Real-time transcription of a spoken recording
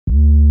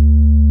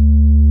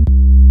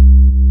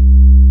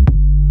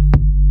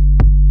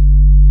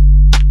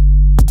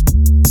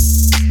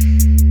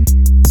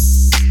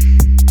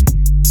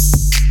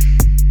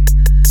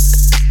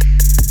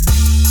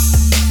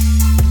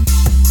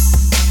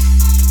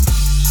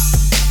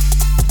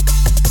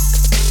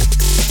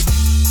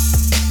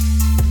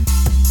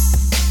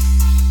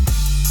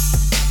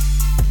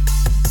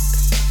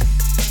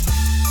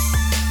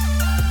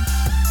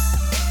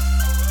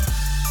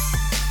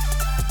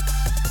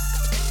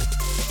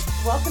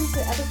Welcome to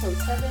episode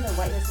 7 of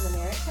Whiteness in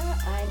America.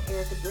 I'm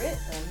Erica Britt,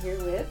 and I'm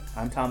here with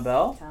I'm Tom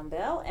Bell.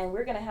 And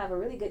we're going to have a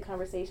really good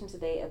conversation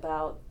today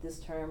about this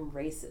term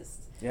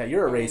racist. Yeah,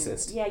 you're a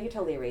racist. Yeah, you're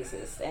totally a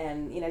racist,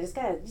 and just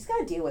gotta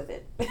deal with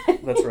it.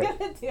 That's right.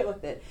 Gotta deal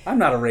with it. I'm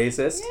not a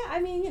racist. Yeah, I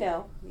mean,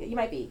 you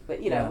might be, but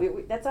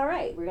that's all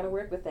right. We're gonna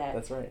work with that.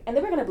 That's right. And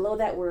then we're gonna blow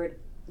that word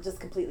just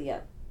completely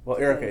up. Well,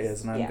 Erica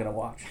is, and I'm gonna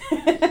watch.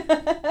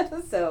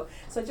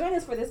 So join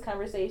us for this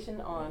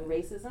conversation on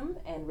racism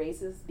and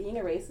being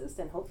a racist,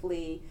 and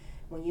hopefully,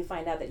 when you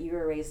find out that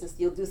you're a racist,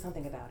 you'll do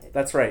something about it.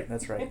 That's right.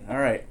 All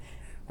right,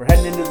 we're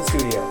heading into the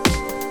studio.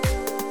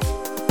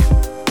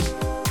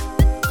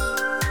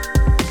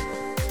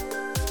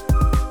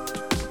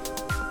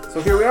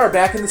 So here we are,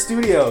 back in the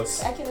studios.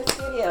 Back in the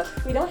studio.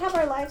 We don't have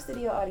our live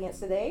studio audience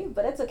today,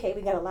 but it's okay.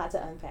 We got a lot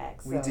to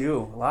unpack. We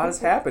do. A lot has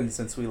happened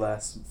since we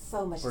last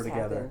were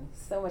together.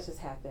 So much has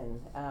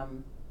happened.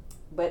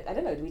 But I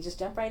don't know. Do we just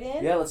jump right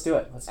in? Yeah, let's do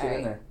it. Let's get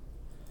in there.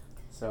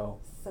 So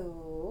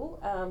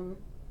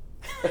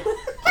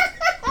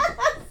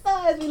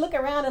as we look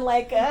around and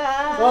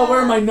well, where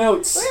are my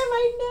notes?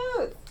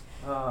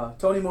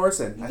 Toni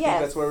Morrison. I think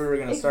that's where we were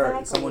going to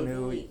start. Someone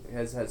who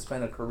has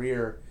spent a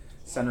career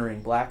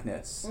centering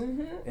blackness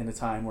in a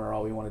time where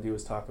all we want to do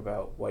is talk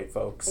about white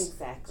folks.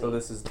 Exactly. So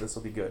this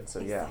will be good. So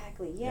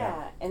exactly.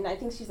 Yeah. And I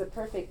think she's a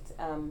perfect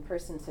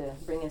person to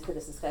bring into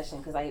this discussion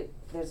because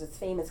there's this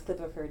famous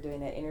clip of her doing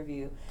that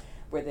interview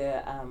where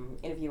the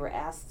interviewer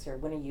asks her,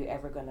 "When are you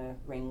ever going to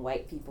bring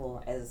white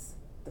people as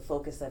the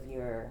focus of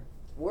your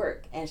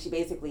work?" And she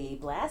basically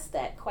blasts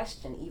that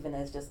question even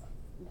as just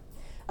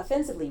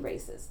offensively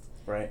racist.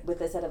 Right. With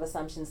a set of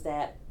assumptions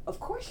that, of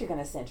course, you're going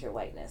to center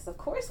whiteness. Of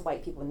course,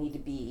 white people need to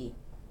be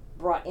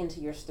brought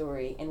into your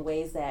story in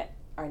ways that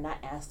are not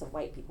asked of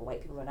white people.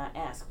 White people are not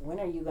asked, when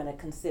are you going to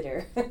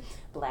consider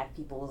black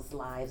people's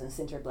lives and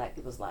center black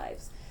people's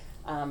lives?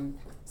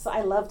 So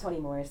I love Toni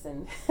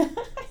Morrison. I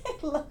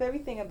love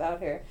everything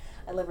about her.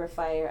 I love her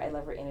fire, I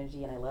love her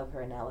energy, and I love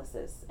her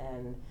analysis.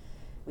 And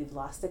we've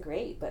lost a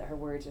great, but her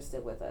words are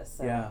still with us.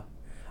 So. Yeah.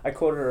 I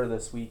quoted her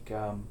this week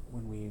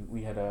when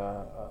we had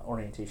a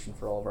orientation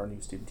for all of our new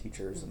student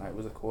teachers, and it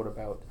was a quote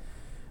about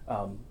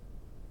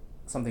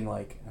something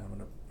like, and I'm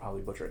going to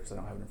probably butcher it because I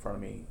don't have it in front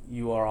of me,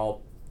 "You are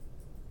all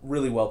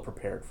really well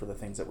prepared for the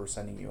things that we're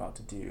sending you out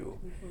to do,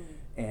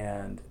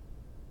 and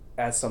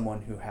as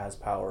someone who has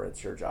power,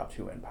 it's your job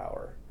to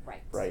empower."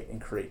 Right, and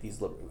create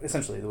these,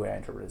 essentially the way I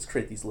interpret it is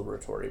create these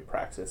liberatory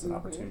practice and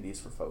opportunities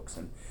for folks,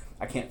 and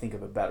I can't think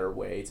of a better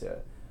way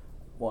to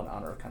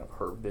honor kind of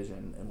her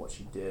vision and what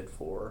she did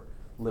for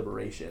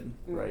liberation,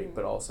 right?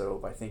 But also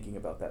by thinking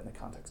about that in the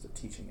context of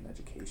teaching and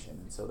education.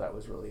 And so that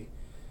was really,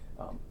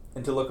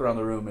 and to look around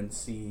the room and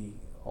see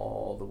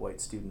all the white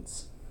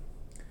students,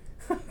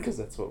 because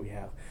that's what we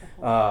have,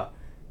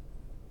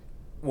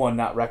 one,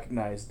 not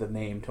recognize the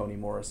name Toni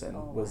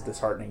Morrison was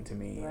disheartening to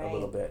me a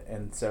little bit.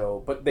 And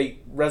so, but they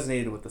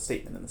resonated with the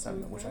statement in the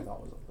sentiment, which I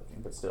thought was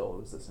uplifting, but still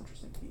it was this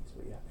interesting piece.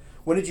 But yeah.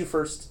 When did you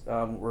first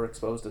were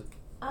exposed to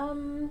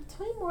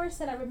Toni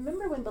Morrison, I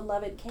remember when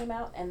Beloved came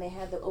out and they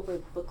had the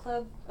Oprah Book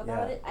Club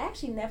about it. I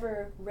actually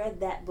never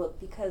read that book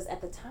because at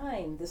the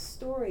time the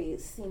story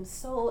seemed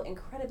so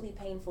incredibly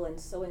painful and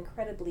so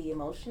incredibly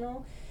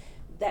emotional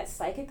that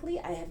psychically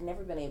I have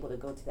never been able to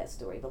go to that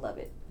story,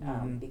 Beloved,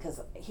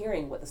 because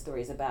hearing what the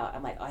story is about,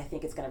 I'm like, I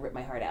think it's going to rip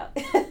my heart out.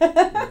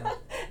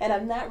 And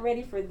I'm not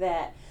ready for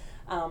that.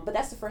 But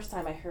that's the first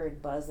time I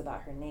heard buzz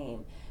about her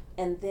name.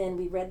 And then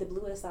we read The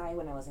Bluest Eye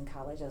when I was in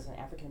college. I was in an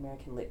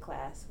African-American lit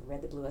class. We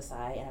read The Bluest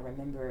Eye, and I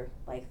remember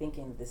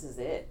thinking, this is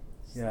it.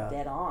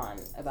 Dead on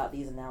about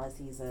these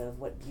analyses of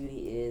what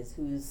beauty is,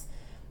 who's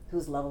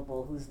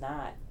lovable, who's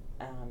not,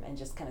 and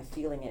just kind of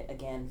feeling it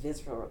again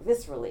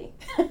viscerally.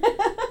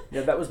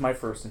 Yeah, that was my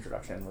first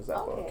introduction, was that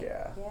book.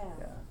 Yeah.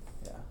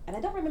 And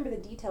I don't remember the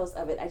details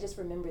of it. I just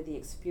remember the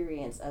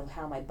experience of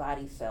how my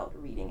body felt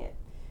reading it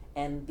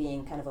and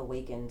being kind of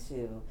awakened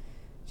to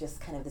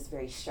just kind of this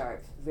very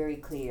sharp, very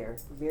clear,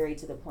 very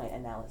to the point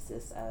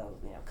analysis of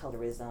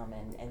colorism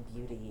and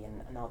beauty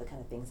and all the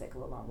kind of things that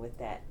go along with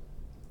that.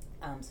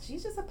 So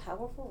she's just a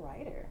powerful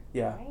writer.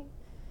 Yeah. Right?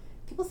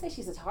 People say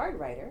she's a hard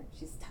writer.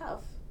 She's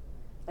tough.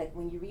 Like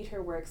when you read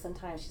her work,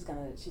 sometimes she's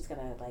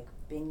gonna like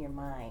bang your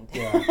mind.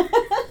 Yeah.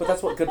 But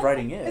that's what good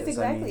writing is. That's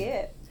exactly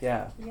it.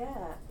 Yeah.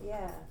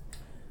 Yeah.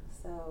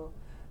 So.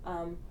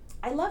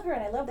 I love her,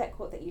 and I love that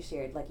quote that you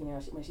shared,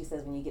 when she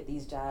says, when you get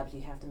these jobs,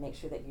 you have to make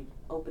sure that you're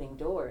opening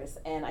doors.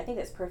 And I think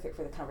that's perfect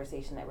for the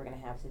conversation that we're going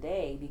to have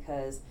today,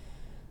 because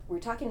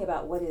we're talking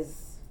about what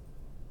does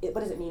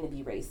it mean to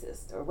be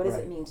racist, or what does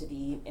it mean to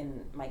be,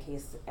 in my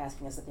case,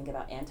 asking us to think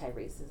about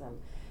anti-racism.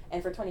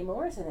 And for Toni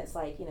Morrison, it's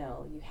like, you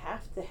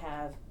have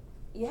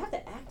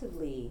to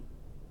actively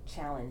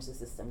challenge the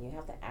system. You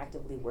have to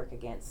actively work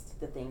against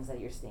the things that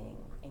you're seeing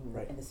in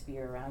the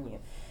sphere around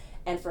you.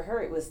 And for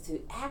her, it was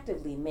to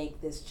actively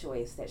make this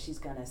choice that she's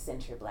going to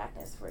center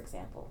blackness, for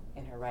example,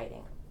 in her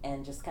writing.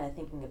 And just kind of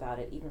thinking about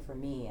it, even for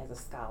me as a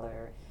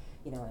scholar,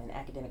 in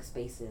academic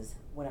spaces,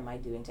 what am I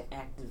doing to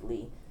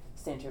actively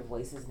center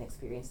voices and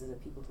experiences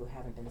of people who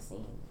haven't been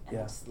seen. And Yeah.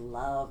 I just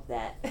love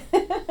that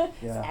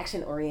Yeah.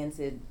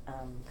 action-oriented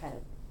kind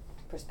of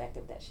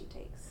perspective that she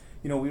takes.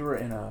 You know, we were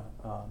in a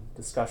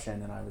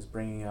discussion, and I was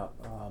bringing up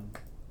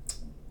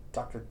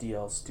Dr.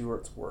 D.L.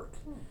 Stewart's work.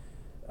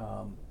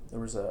 There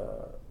was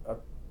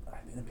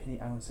an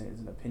opinion, I don't say it's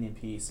an opinion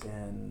piece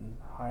in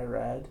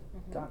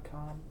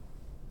highered.com,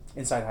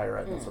 Inside Higher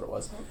Ed, that's what it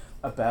was,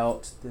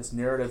 about this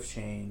narrative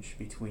change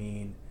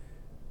between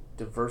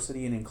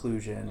diversity and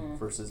inclusion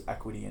versus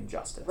equity and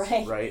justice,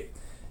 right?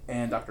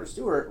 And Dr.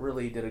 Stewart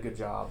really did a good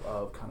job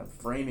of kind of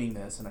framing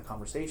this in a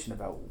conversation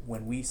about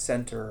when we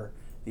center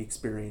the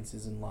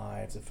experiences and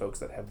lives of folks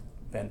that have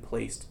been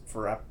placed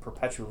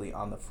perpetually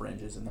on the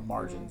fringes and the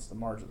margins, the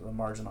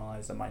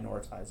marginalized and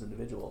minoritized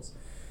individuals.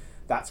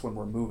 That's when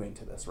we're moving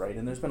to this, right?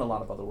 And there's been a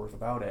lot of other work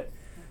about it.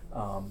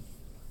 And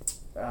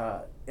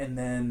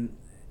then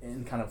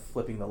in kind of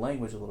flipping the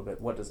language a little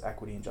bit, what does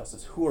equity and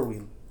justice,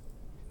 who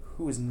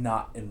is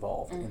not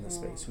involved in the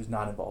space, who's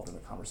not involved in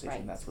the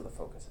conversation, that's where the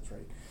focus is,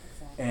 right?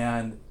 Exactly.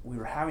 And we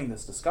were having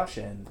this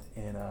discussion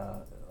in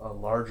a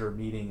larger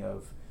meeting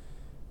of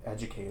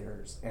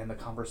educators, and the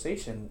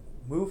conversation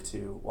moved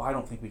to, well, I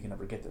don't think we can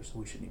ever get there, so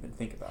we shouldn't even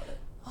think about it.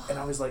 And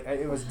I was like,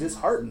 it was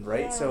disheartened,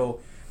 right? Yeah. So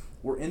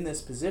we're in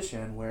this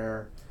position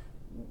where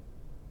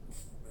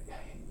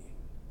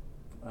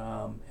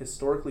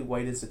historically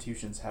white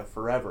institutions have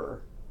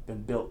forever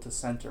been built to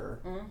center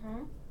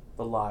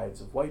the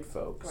lives of white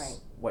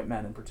folks, white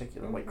men in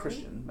particular, white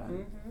Christian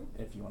men,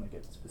 if you want to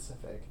get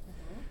specific.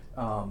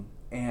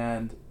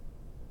 And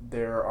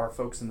there are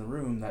folks in the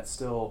room that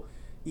still,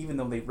 even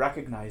though they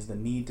recognize the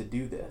need to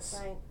do this,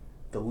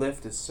 the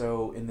lift is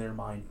so, in their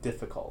mind,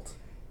 difficult.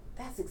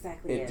 That's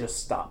exactly it. It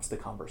just stops the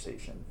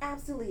conversation.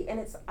 Absolutely. And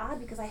it's odd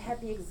because I had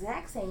the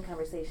exact same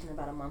conversation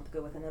about a month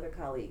ago with another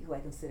colleague who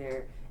I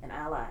consider an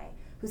ally,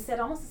 who said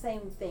almost the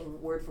same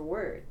thing word for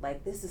word.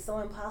 Like, this is so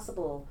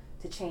impossible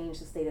to change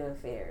the state of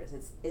affairs.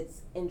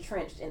 It's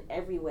entrenched in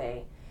every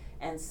way.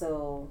 And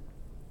so,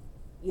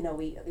 you know,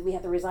 we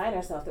have to resign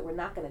ourselves that we're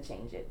not going to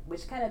change it,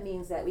 which kind of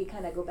means that we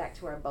kind of go back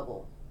to our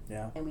bubble.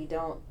 Yeah. And we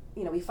don't,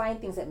 you know, we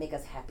find things that make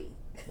us happy.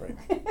 Right.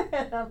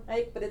 And I'm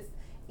like, but it's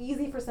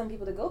easy for some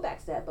people to go back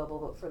to that bubble,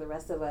 but for the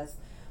rest of us,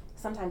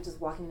 sometimes just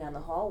walking down the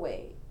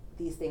hallway,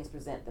 these things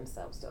present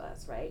themselves to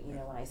us, right? You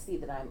know, when I see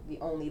that I'm the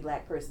only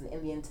black person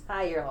in the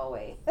entire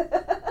hallway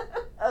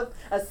of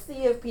a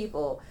sea of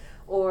people,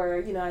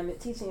 or, you know, I'm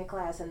teaching a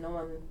class and no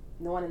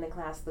one in the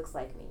class looks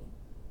like me,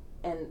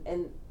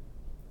 and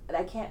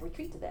I can't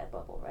retreat to that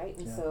bubble, right?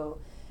 And so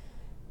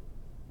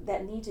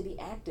that need to be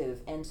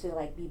active and to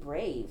like be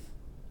brave,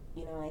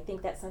 you know, and I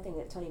think that's something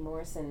that Toni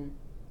Morrison,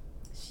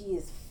 she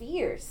is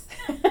fierce,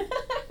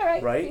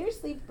 right?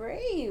 Fiercely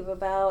brave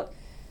about,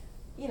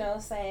 you know,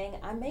 saying,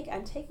 I'm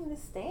taking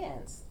this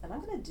stance, and I'm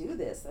going to do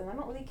this, and I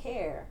don't really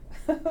care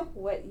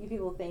what you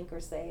people think or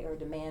say or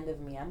demand of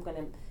me. I'm going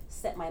to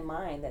set my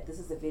mind that this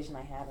is a vision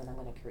I have, and I'm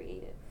going to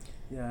create it.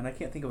 Yeah, and I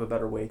can't think of a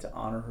better way to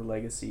honor her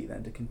legacy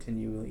than to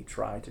continually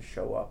try to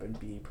show up and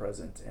be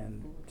present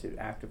and to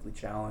actively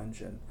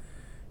challenge. And,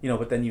 you know,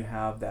 but then you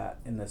have that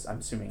in this, I'm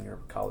assuming your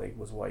colleague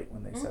was white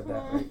when they said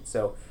that, right?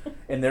 So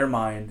in their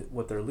mind,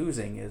 what they're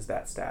losing is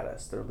that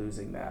status. They're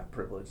losing that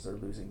privilege. They're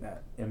losing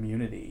that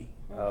immunity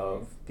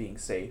of being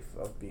safe,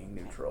 of being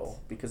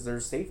neutral, because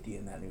there's safety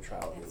in that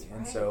neutrality. That's right.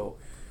 And so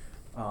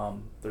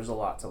there's a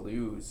lot to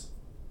lose,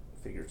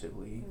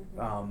 figuratively.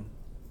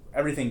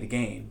 Everything to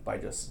gain by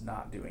just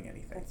not doing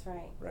anything. That's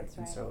right. Right. That's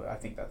and right. so I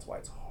think that's why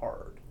it's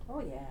hard.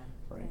 Oh yeah.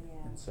 Right.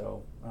 Yeah. And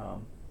so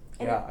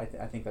And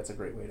I think that's a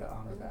great way to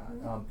honor that.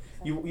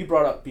 You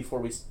brought up before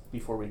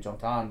we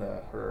jumped on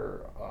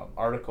her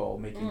article,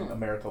 Making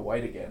America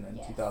White Again in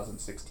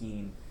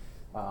 2016,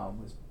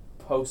 was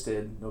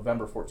posted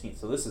November 14th.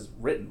 So this is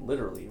written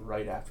literally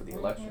right after the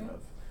election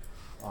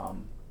of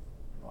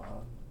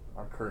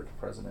our current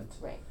president.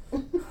 Right.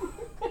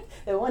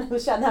 The one who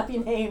shall not be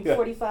named,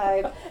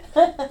 45.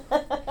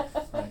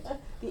 Right.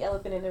 The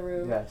elephant in the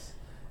room. Yes.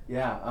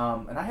 Yeah,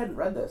 and I hadn't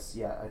read this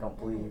yet, I don't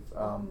believe.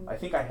 I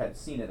think I had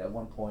seen it at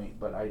one point,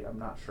 but I'm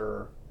not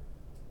sure.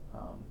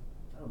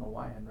 I don't know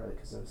why I hadn't read it,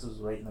 because this was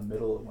right in the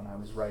middle of when I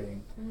was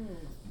writing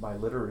my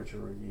literature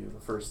review,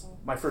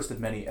 my first of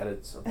many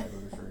edits of my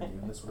literature review,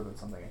 and this would have been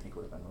something I think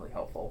would have been really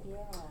helpful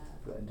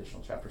for the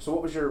additional chapter. So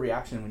what was your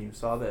reaction when you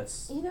saw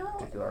this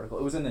particular article?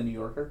 It was in the New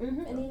Yorker? In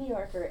the New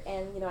Yorker,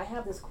 and, you know, I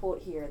have this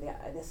quote here,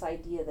 this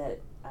idea that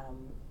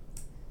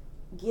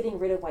getting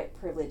rid of white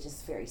privilege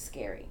is very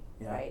scary,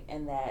 right?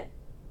 And that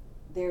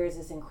there is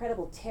this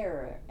incredible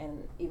terror,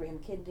 and Ibram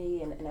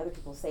Kendi and other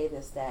people say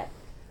this, that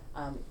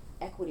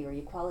equity or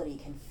equality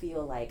can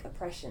feel like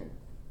oppression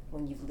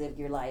when you've lived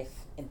your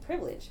life in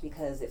privilege,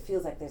 because it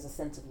feels like there's a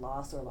sense of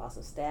loss or loss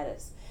of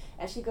status.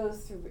 And she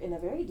goes through in a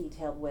very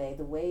detailed way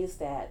the ways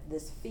that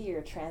this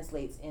fear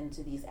translates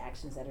into these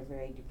actions that are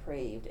very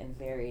depraved and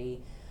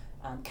very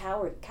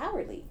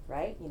cowardly,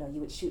 right? You know,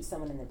 you would shoot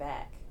someone in the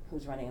back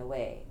who's running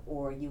away,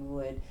 or you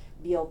would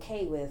be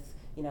okay with,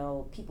 you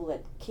know,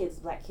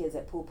 black kids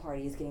at pool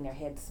parties getting their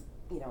heads,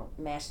 you know,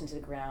 mashed into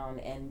the ground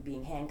and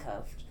being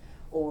handcuffed,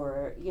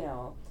 or, you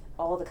know,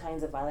 all the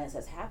kinds of violence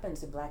that's happened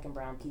to Black and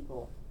brown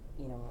people,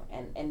 you know,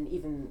 and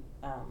even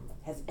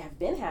have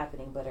been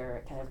happening, but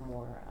are kind of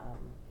more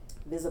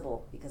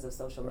visible because of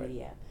social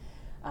media.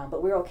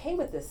 But we're okay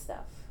with this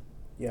stuff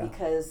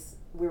because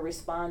we're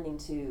responding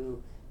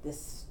to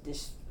this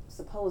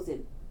supposed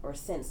or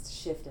sensed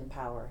shift in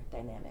power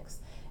dynamics.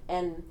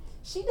 And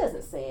she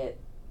doesn't say it,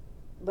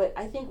 but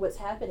I think what's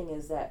happening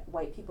is that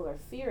white people are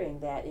fearing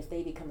that if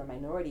they become the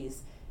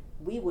minorities,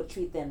 we would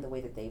treat them the way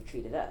that they've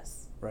treated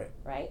us.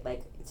 Right?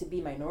 Like, to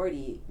be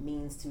minority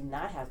means to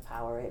not have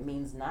power. It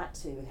means not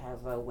to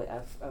have a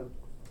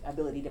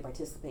ability to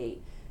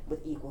participate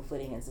with equal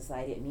footing in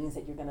society. It means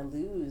that you're going to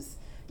lose,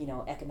 you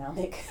know,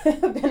 economic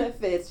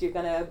benefits. You're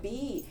going to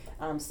be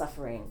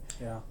suffering.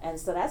 Yeah. And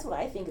so that's what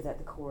I think is at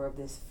the core of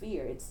this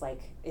fear. It's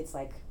like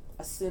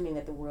assuming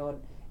that the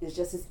world is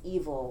just as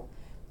evil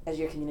as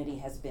your community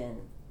has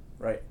been.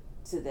 Right.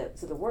 To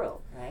the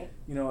world, right?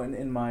 You know,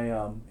 in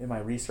my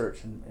research,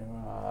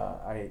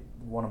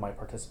 one of my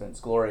participants,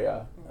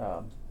 Gloria,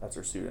 that's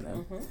her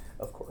pseudonym,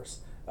 of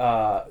course,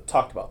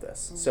 talked about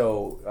this.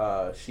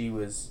 So she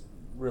was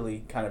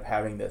really kind of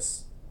having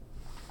this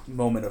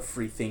moment of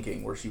free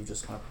thinking where she was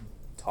just kind of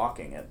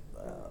talking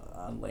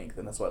on length,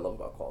 and that's what I love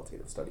about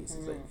qualitative studies.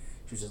 Is that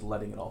she was just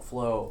letting it all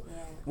flow.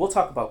 Yeah. We'll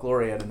talk about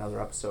Gloria at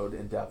another episode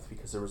in depth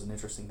because there was an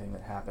interesting thing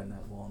that happened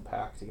that we'll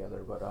unpack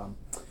together. But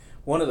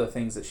one of the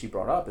things that she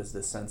brought up is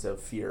this sense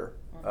of fear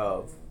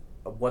of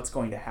what's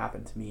going to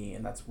happen to me,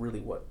 and that's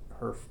really what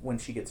when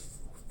she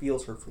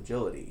feels her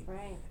fragility.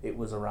 Right. It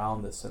was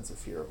around this sense of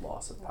fear of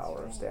loss of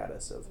power, of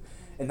status,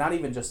 and not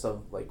even just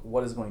of like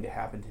what is going to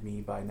happen to me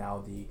by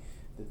now the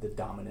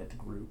dominant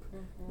group,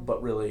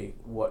 but really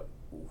what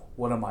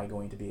am I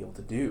going to be able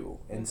to do?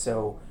 And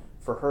so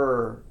for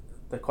her,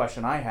 the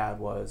question I had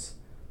was,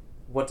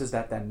 what does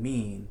that then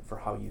mean for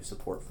how you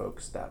support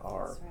folks that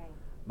are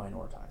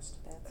minoritized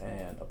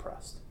and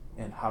oppressed,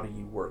 and how do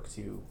you work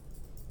to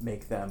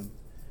make them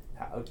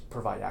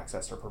provide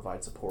access or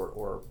provide support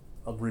or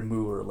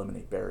remove or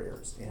eliminate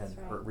barriers? And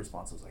her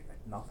response was like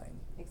nothing.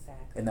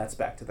 Exactly. And that's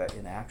back to that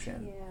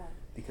inaction,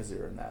 because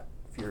they're in that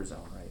fear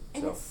zone, right?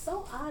 And it's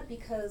so odd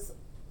because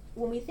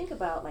when we think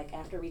about, like,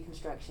 after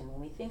Reconstruction,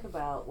 when we think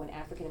about when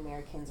African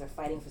Americans are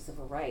fighting for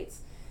civil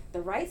rights,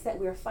 the rights that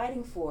we're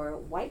fighting for,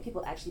 white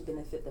people actually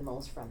benefit the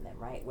most from them,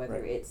 right?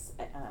 Whether it's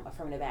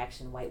affirmative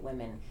action, white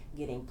women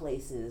getting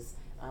places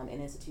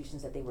in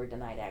institutions that they were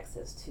denied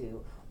access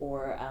to,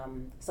 or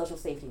social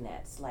safety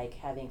nets, like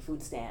having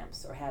food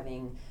stamps or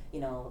having, you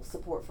know,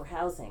 support for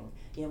housing.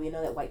 You know, we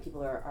know that white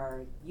people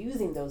are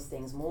using those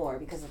things more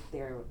because of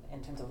their,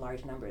 in terms of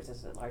large numbers,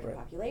 as a larger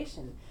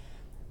population.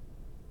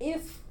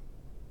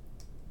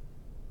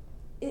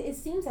 It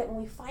seems that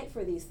when we fight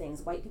for these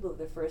things, white people are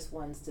the first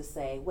ones to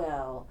say,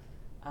 well,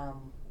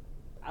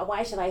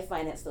 why should I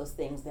finance those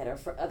things that are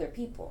for other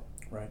people?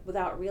 Right.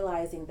 Without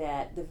realizing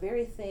that the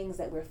very things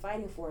that we're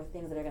fighting for are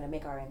things that are going to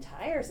make our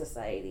entire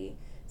society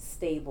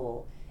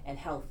stable and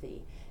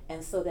healthy.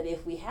 And so that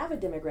if we have a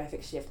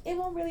demographic shift, it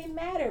won't really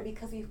matter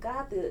because we've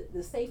got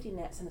the safety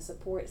nets and the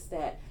supports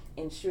that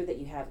ensure that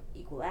you have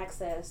equal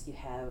access, you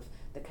have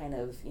the kind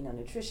of, you know,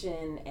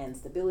 nutrition and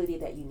stability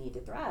that you need to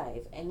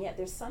thrive. And yet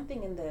there's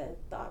something in the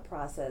thought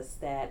process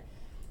that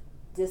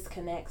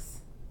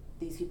disconnects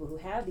these people who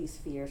have these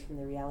fears from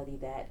the reality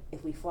that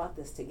if we fought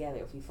this together,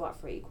 if we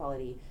fought for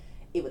equality,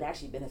 it would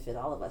actually benefit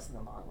all of us in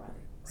the long run.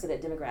 So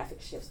that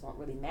demographic shifts won't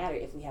really matter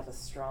if we have a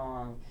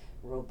strong,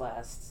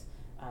 robust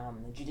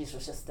judicial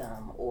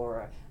system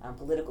or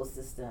political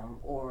system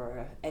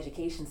or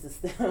education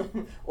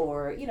system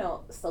or, you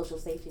know, social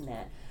safety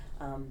net.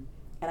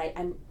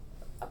 And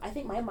I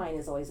think my mind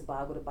is always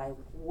boggled by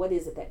what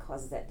is it that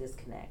causes that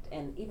disconnect.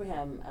 And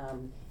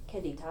Ibram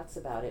Kendi talks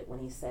about it when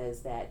he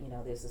says that, you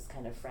know, there's this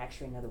kind of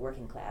fracturing of the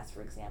working class,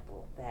 for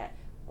example, that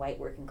white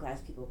working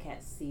class people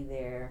can't see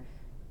their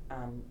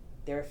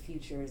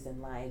futures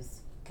and lives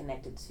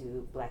connected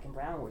to black and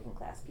brown working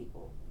class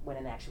people, when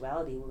in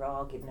actuality we're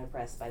all getting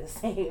oppressed by the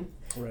same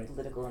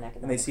political and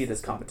economic And they see it as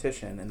system.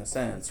 competition in a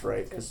sense,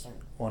 right? Because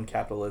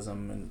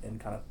capitalism and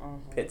kind of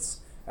pits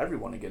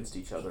everyone against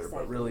each other.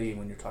 But really,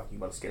 when you're talking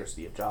about a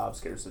scarcity of jobs,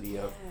 scarcity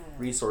of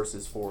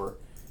resources for,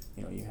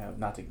 you know, you have,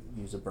 not to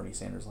use a Bernie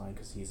Sanders line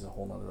because he's a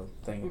whole other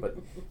thing, but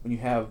when you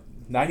have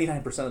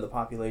 99% of the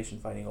population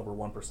fighting over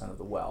 1% of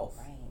the wealth,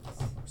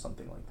 or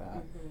something like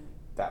that,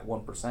 that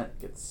 1%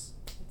 gets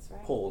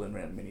pulled in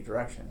many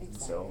directions.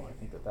 And so I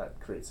think that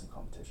creates some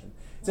competition.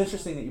 It's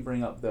interesting that you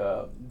bring up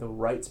the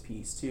rights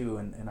piece too,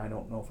 and I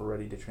don't know if we're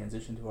ready to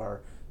transition to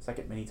our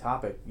second mini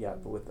topic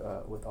yet, but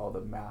with all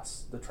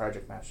the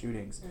tragic mass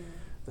shootings,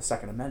 the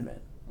Second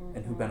Amendment,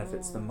 and who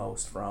benefits the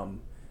most from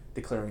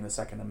declaring the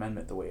Second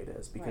Amendment the way it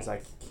is, because I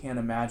can't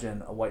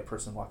imagine a white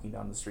person walking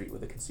down the street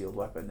with a concealed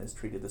weapon is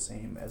treated the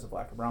same as a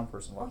black or brown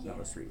person walking down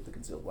the street with a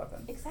concealed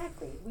weapon.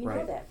 Exactly. We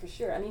know that for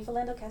sure. I mean,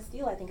 Philando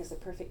Castile, I think, is a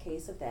perfect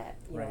case of that.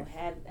 You know,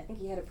 I think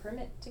he had a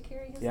permit to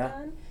carry his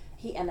gun.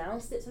 He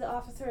announced it to the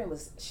officer and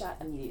was shot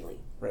immediately.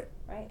 Right.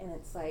 And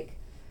it's like,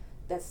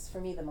 that's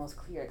for me the most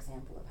clear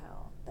example of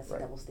how that's a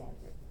double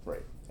standard.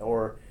 Right.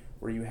 Or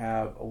where you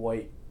have a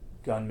white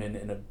gunman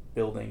in a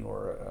building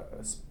or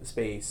a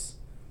space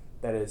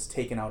that is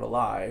taken out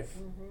alive,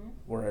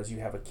 whereas you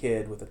have a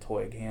kid with a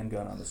toy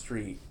handgun on the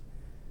street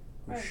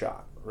who's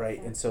shot, right?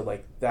 Exactly. And so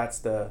like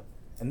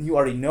and you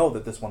already know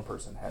that this one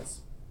person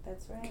has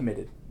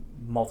committed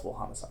multiple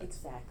homicides.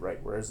 Exactly. Right,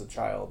 whereas a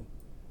child.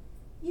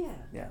 Yeah.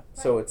 Yeah. Right.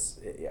 So it's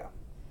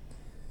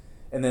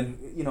And then,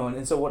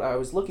 and so what I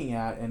was looking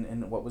at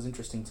and what was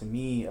interesting to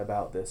me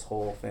about this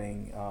whole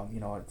thing,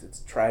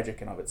 it's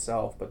tragic in of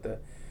itself, but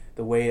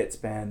the way it's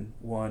been,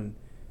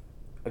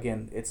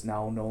 again, it's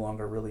now no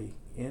longer really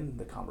in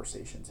the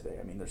conversation today.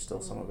 I mean, there's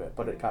still some of it,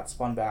 but it got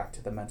spun back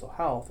to the mental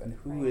health and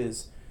who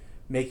is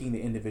making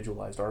the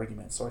individualized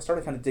arguments. So I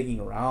started kind of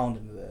digging around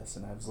into this,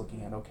 and I was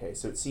looking at, okay,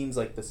 so it seems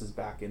like this is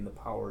back in the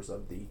powers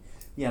of the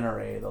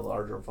NRA, the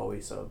larger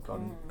voice of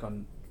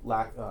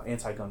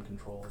anti-gun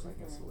controls, I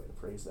guess is the way to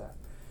phrase that.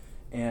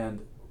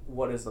 And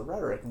what is the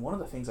rhetoric? And one of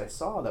the things I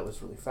saw that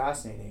was really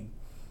fascinating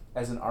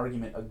as an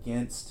argument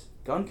against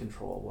gun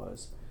control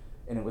was,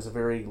 and it was a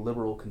very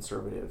liberal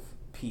conservative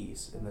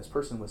piece, and this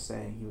person was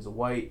saying he was a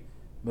white,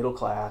 middle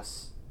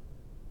class,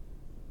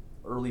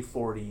 early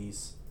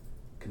 40s,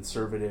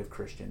 conservative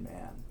Christian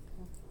man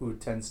who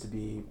tends to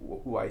be,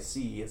 who I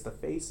see as the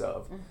face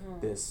of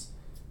this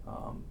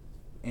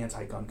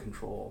anti-gun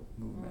control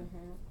movement.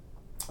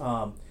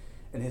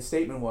 And his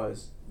statement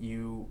was,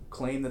 you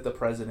claim that the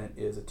president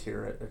is a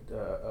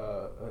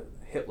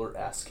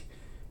Hitler-esque.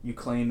 You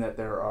claim that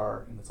there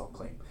are, and it's all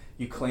claim,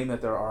 you claim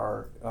that there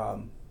are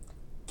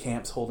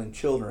camps holding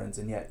children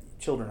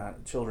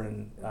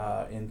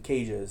in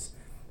cages,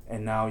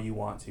 and now you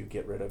want to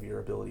get rid of your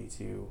ability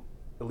to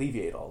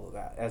alleviate all of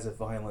that, as if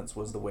violence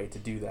was the way to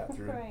do that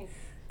through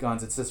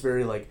guns. It's this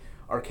very like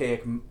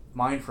archaic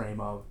mind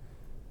frame of,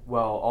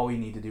 well, all we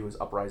need to do is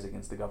uprise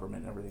against the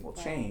government and everything will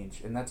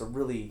change. And that's a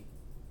really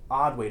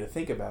odd way to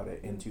think about it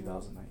in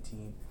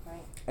 2019.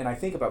 Right. And I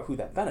think about who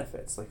that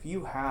benefits. Like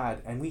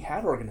we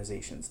had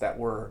organizations that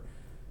were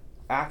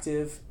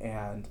active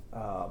and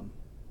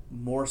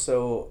more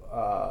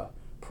so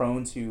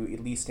prone to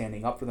at least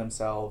standing up for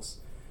themselves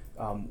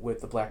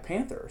with the Black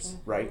Panthers,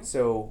 right?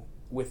 So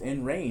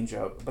within range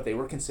of, but they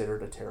were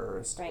considered a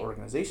terrorist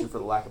organization for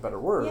the lack of better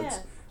words,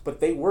 but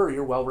they were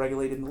your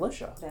well-regulated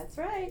militia. That's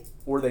right.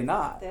 Were they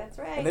not? That's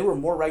right. And they were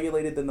more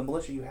regulated than the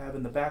militia you have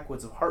in the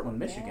backwoods of Heartland,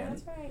 Michigan. Yeah,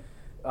 that's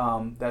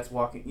right. That's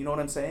walking, you know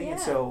what I'm saying? Yeah.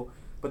 And so,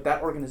 but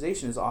that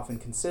organization is often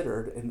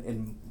considered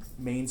in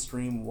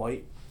mainstream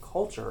white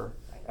culture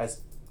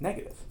as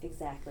negative.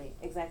 Exactly,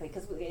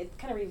 because it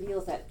kind of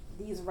reveals that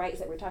these rights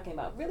that we're talking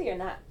about really are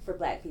not for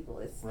Black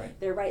people.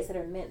 They're rights that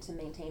are meant to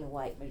maintain a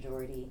white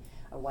majority,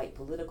 a white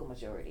political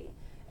majority.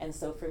 And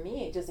so for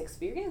me, just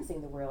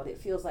experiencing the world, it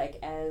feels like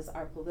as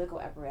our political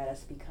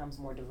apparatus becomes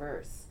more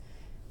diverse,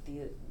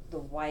 the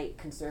white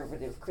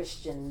conservative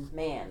Christian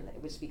man,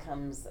 which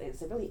becomes,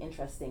 it's a really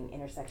interesting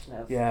intersection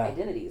of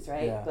identities,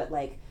 right? Yeah. But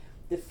like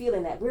the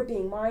feeling that we're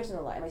being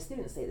marginalized, my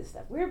students say this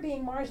stuff, we're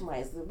being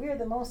marginalized, we're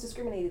the most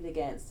discriminated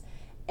against.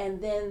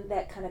 And then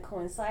that kind of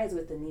coincides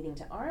with the needing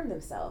to arm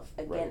themselves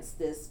against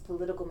this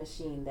political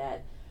machine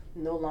that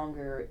no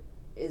longer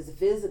is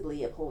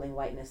visibly upholding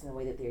whiteness in the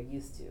way that they're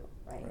used to,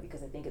 right?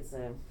 Because I think it's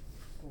a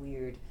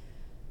weird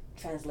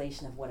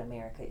translation of what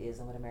America is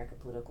and what American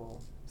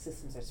political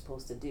systems are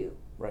supposed to do.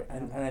 Right,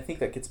 and I think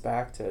that gets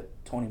back to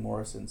Toni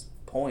Morrison's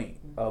point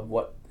of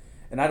what,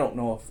 and I don't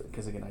know if,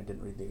 because again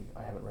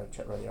I haven't read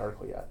the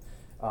article yet,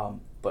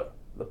 but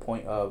the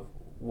point of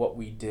what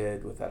we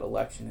did with that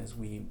election is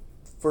we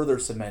further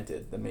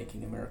cemented the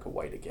making America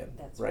white again.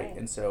 That's right.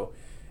 And so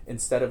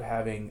instead of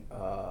having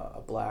a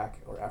Black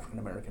or African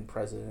American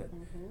president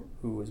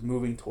who was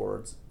moving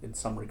towards, in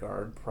some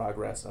regard,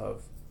 progress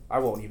of, I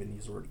won't even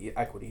use the word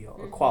equity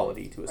or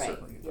equality to a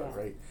certain regard,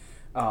 right?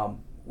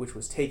 Which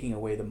was taking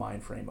away the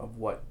mind frame of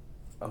what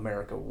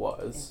America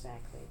was.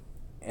 Exactly.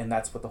 And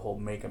that's what the whole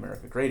Make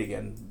America Great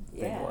Again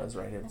thing was,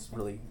 right? It's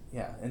really,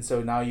 and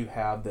so now you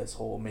have this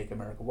whole Make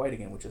America White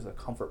Again, which is a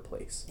comfort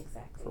place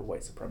for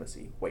white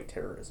supremacy, white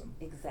terrorism.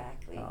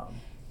 Exactly.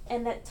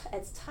 And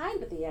it's tied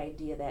with the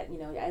idea that,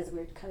 as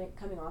we're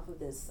coming off of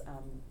this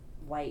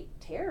white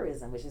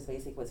terrorism, which is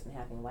basically what's been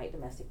happening, white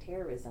domestic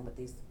terrorism with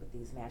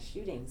these mass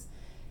shootings,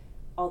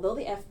 although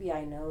the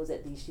FBI knows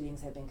that these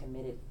shootings have been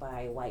committed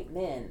by white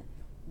men,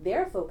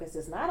 their focus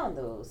is not on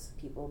those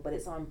people, but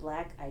it's on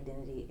Black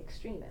identity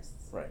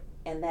extremists. Right.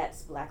 And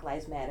that's Black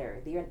Lives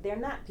Matter. They're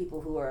not people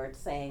who are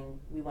saying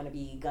we want to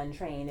be gun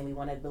trained and we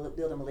want to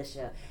build a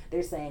militia.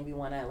 They're saying we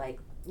want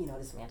to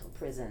dismantle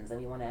prisons and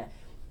we want to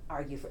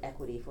argue for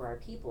equity for our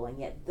people. And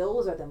yet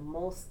those are the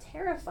most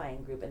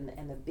terrifying group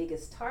and the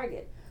biggest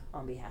target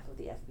on behalf of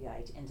the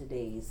FBI in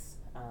today's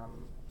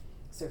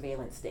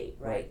surveillance state,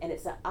 right? And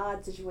it's an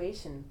odd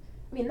situation.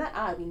 I mean, not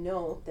odd, we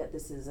know that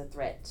this is a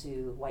threat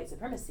to white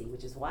supremacy,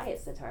 which is why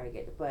it's the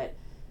target, but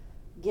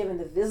given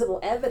the visible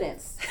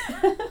evidence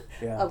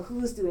of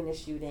who's doing the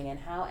shooting and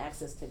how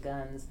access to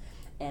guns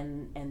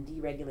and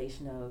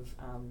deregulation of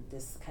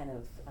this kind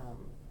of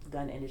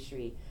gun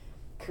industry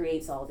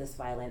creates all this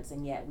violence,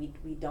 and yet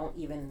we don't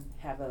even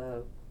have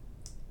a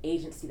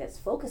agency that's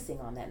focusing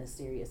on that in a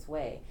serious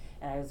way.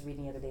 And I was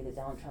reading the other day that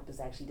Donald Trump is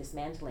actually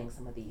dismantling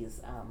some of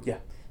these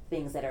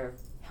things that are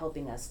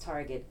helping us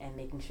target and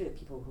making sure that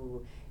people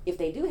who, if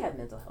they do have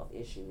mental health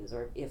issues,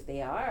 or if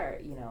they are,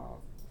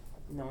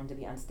 known to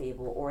be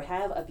unstable or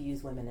have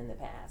abused women in the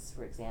past,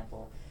 for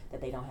example,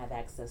 that they don't have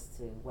access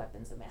to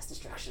weapons of mass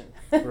destruction.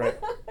 Right.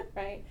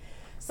 Right?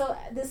 So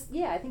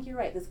I think you're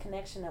right. This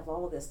connection of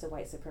all of this to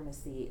white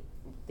supremacy,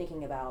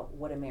 thinking about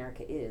what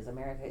America is.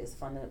 America is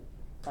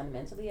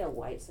fundamentally a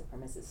white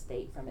supremacist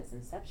state from its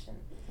inception.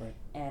 Right.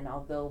 And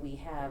although we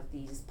have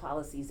these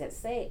policies that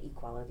say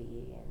equality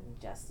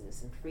and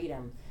justice and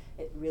freedom,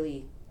 it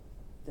really,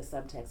 the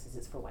subtext is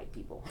it's for white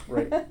people.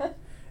 Right.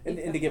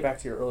 And to get back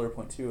to your earlier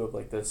point too of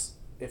like this,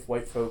 if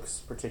white folks,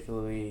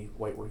 particularly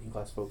white working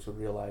class folks, would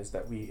realize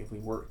that if we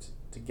worked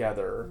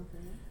together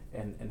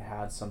and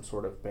had some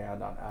sort of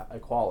band on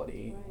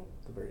equality,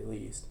 at the very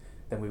least,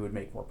 then we would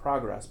make more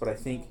progress. But I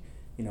think,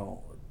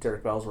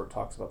 Derek Bell's work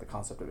talks about the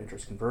concept of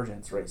interest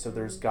convergence, right? So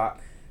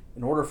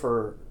in order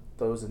for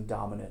those in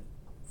dominant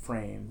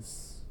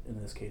frames, in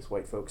this case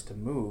white folks, to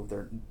move,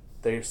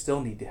 they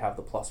still need to have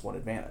the +1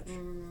 advantage,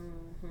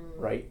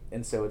 right?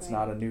 And so it's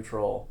not a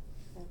neutral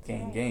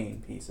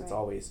gain piece. It's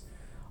always,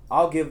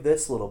 I'll give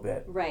this little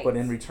bit, but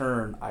in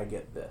return I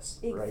get this,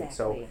 right?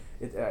 So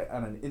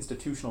on an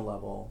institutional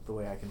level, the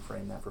way I can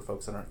frame that for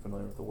folks that aren't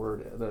familiar with the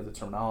word, the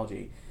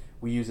terminology,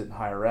 we use it in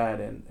higher ed,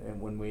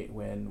 and when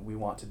we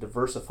want to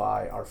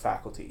diversify our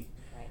faculty.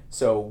 Right.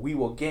 So we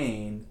will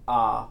gain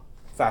a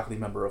faculty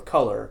member of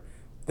color,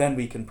 then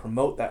we can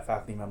promote that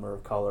faculty member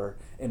of color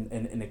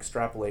and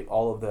extrapolate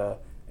all of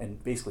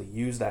and basically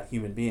use that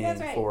human being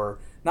for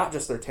not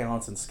just their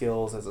talents and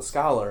skills as a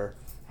scholar,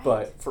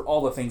 but for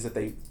all the things that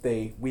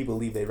we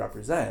believe they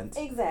represent.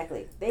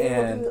 Exactly.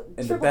 And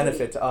the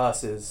benefit to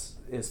us is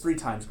 3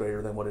 times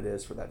greater than what it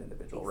is for that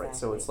individual, right?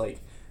 So it's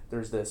like,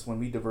 there's this, when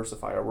we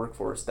diversify our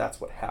workforce, that's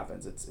what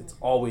happens. It's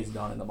always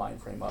done in the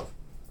mind frame of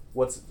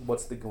what's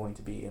the going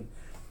to be. And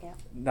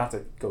not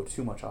to go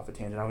too much off a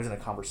tangent, I was in a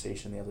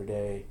conversation the other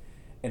day,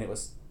 and it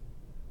was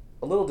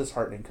a little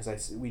disheartening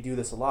because we do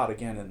this a lot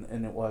again,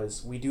 and it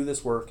was, we do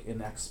this work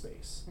in X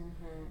space.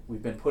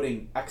 We've been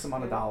putting X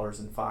amount of dollars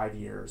in 5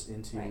 years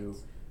into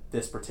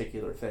this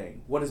particular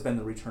thing. What has been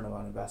the return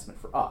on investment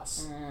for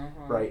us,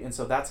 right? And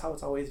so that's how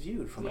it's always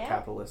viewed from a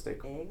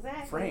capitalistic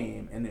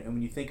frame. And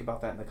when you think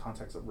about that in the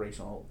context of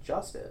racial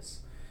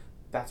justice,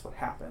 that's what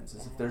happens.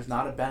 Is if there's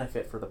not a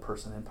benefit for the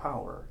person in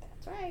power,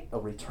 a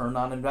return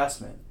on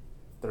investment,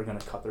 they're going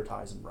to cut their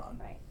ties and run.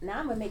 Right. Now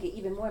I'm going to make it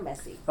even more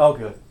messy. Oh,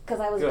 good. Because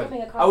I was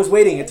coming across... I was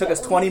waiting. It took us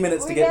 20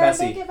 minutes to get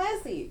messy. Make it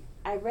messy.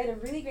 I read a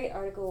really great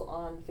article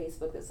on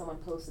Facebook that someone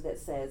posted that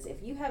says,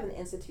 if you have an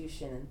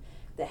institution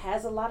that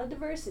has a lot of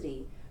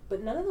diversity,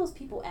 but none of those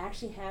people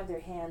actually have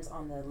their hands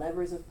on the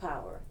levers of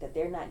power, that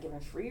they're not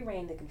given free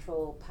reign to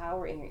control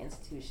power in your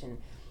institution,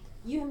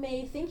 you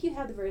may think you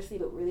have diversity,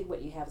 but really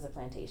what you have is a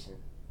plantation.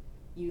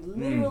 You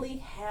literally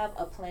have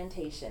a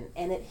plantation.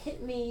 And it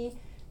hit me,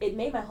 it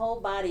made my whole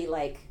body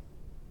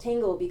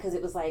tingle, because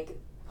it was like,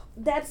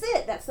 that's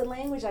it. That's the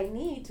language I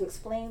need to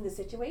explain the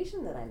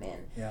situation that I'm in.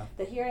 Yeah.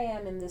 That here I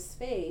am in this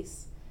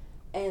space,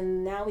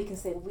 and now we can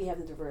say, well, we have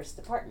a diverse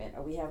department,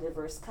 or we have a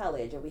diverse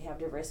college, or we have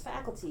diverse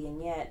faculty,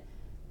 and yet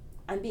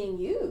I'm being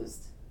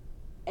used.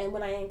 And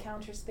when I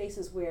encounter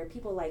spaces where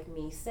people like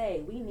me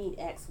say, we need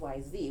X,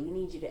 Y, Z, we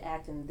need you to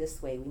act in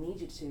this way, we need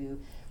you to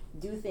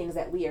do things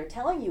that we are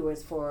telling you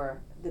is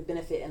for the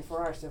benefit and for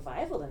our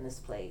survival in this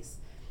place.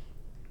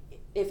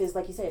 If it's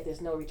like you say, if there's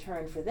no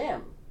return for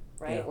them,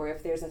 right? Yeah. Or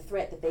if there's a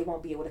threat that they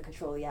won't be able to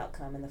control the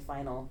outcome and the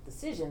final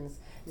decisions,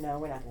 no,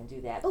 we're not going to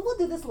do that. But we'll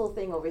do this little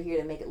thing over here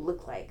to make it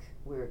look like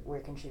we're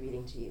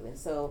contributing to you. And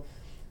so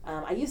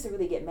I used to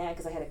really get mad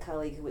because I had a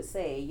colleague who would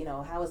say,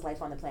 how is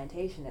life on the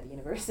plantation at the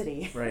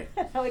university? Right.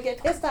 I would get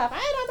pissed off. I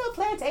don't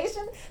know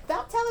plantation.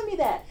 Stop telling me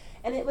that.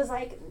 And it was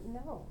like,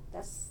 no,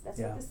 that's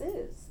what this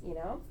is,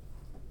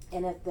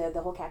 And if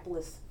the whole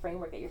capitalist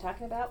framework that you're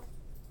talking about,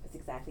 it's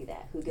exactly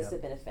that. Who gets the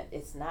benefit?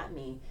 It's not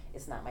me.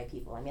 It's not my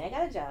people. I mean, I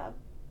got a job.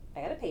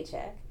 I got a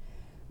paycheck.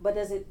 But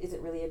is it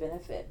really a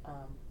benefit?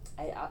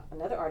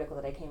 Another article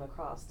that I came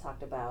across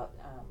talked about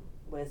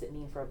what does it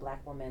mean for a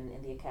black woman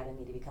in the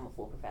academy to become a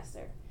full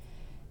professor.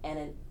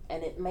 And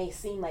it may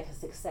seem like a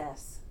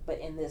success, but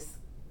in this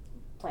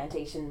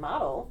plantation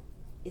model,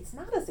 it's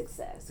not a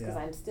success, because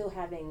I'm still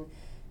having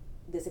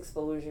this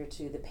exposure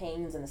to the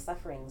pains and the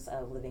sufferings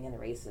of living in a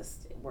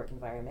racist work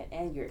environment,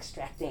 and you're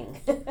extracting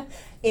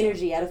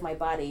energy out of my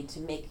body to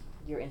make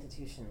your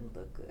institution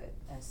look good.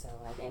 And so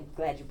I'm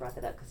glad you brought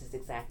that up, because it's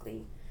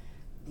exactly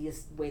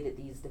this way that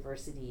these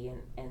diversity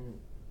and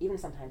even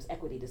sometimes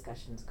equity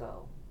discussions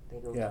go. They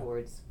go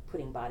towards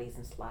putting bodies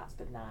in slots,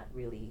 but not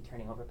really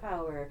turning over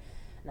power,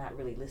 not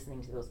really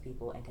listening to those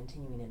people and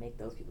continuing to make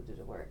those people do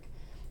the work.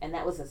 And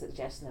that was a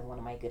suggestion of one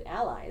of my good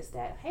allies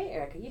that, hey,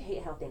 Erica, you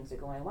hate how things are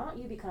going. Why don't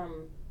you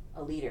become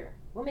a leader?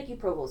 We'll make you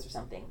provost or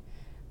something.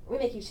 We'll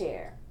make you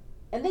chair.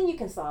 And then you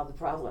can solve the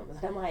problems.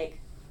 And I'm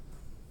like,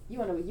 you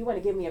want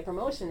to give me a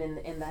promotion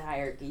in the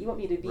hierarchy. You want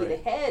me to be the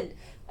head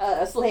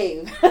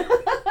slave,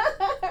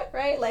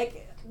 Right?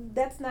 Like,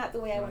 that's not the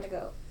way I want to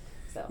go.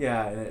 So.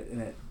 Yeah,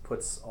 and it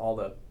puts all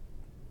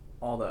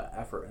the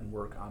effort and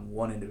work on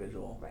one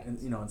individual. Right. And,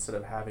 instead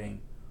of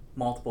having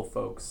multiple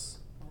folks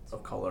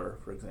of color,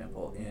 for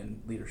example,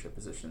 in leadership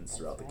positions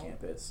throughout the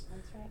campus.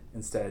 That's right.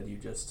 Instead, you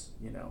just,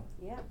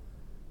 Yeah.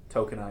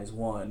 tokenize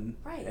one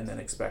and then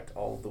expect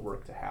all of the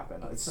work to happen.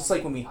 Exactly. It's just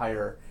like when we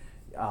hire,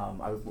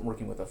 I'm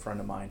working with a friend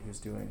of mine who's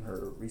doing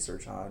her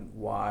research on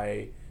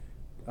why,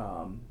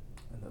 and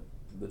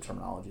the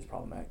terminology is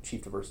problematic,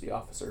 chief diversity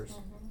officers,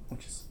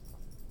 which is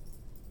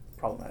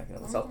problematic in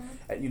of itself.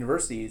 At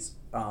universities,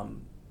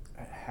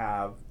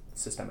 have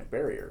systemic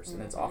barriers,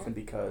 and it's often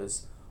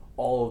because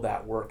all of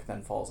that work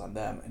then falls on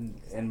them,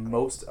 and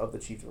most of the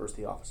chief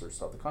diversity officers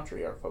throughout the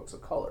country are folks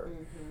of color,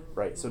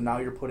 right? So now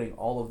you're putting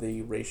all of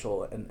the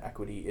racial and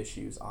equity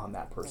issues on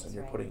that person. That's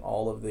you're right. putting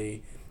all of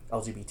the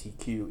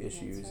LGBTQ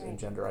issues and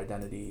gender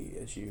identity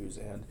issues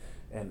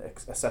and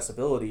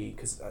accessibility,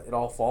 because it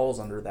all falls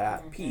under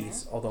that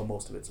piece, although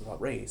most of it's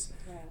about race,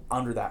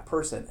 under that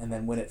person, and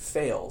then when it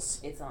fails,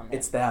 it's on them.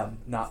 It's them,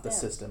 not the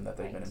system that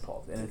they've been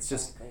involved in. And it's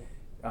just,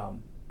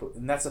 and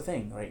that's the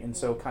thing, right? And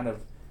so kind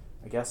of,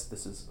 I guess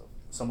this is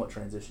somewhat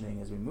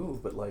transitioning as we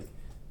move, but like,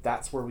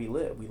 that's where we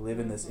live. We live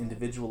in this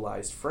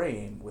individualized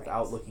frame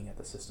without looking at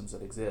the systems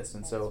that exist.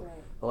 And so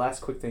the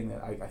last quick thing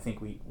that I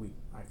think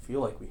I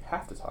feel like we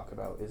have to talk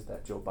about is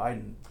that Joe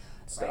Biden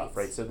stuff,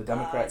 right? So the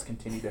Democrats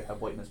continue to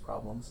have whiteness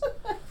problems.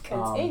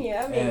 Continue,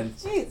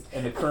 jeez.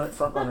 And the current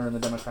frontrunner in the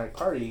Democratic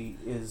Party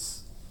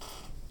is,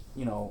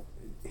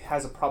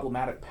 has a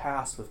problematic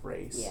past with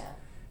race. Yeah.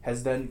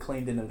 Has then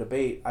claimed in a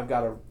debate, I've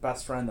got a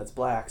best friend that's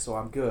black, so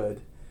I'm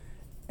good.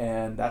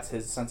 And that's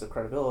his sense of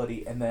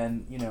credibility. And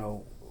then,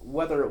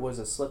 whether it was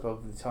a slip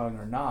of the tongue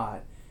or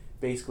not,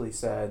 basically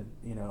said,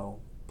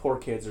 poor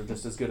kids are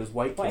just as good as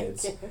white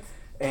kids.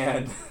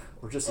 And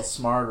we're just as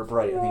smart or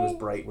bright. I think it was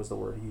bright was the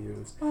word he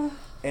used.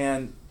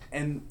 And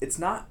it's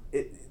not,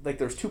 like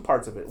there's two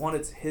parts of it. One,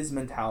 it's his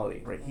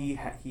mentality, right?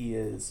 He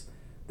is,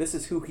 this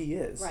is who he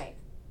is.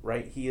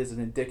 Right? He is an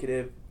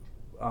indicative,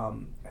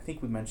 I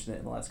think we mentioned it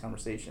in the last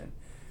conversation.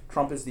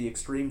 Trump is the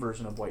extreme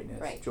version of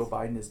whiteness. Right. Joe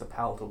Biden is the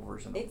palatable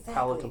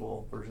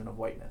version of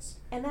whiteness.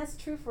 And that's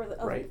true for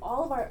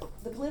all of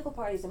the political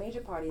parties, the major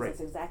parties.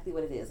 That's exactly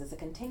what it is. It's a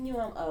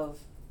continuum of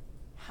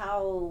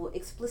how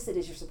explicit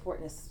is your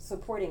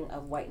supporting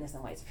of whiteness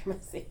and white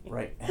supremacy.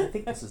 Right. And I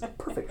think this is the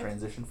perfect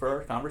transition for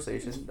our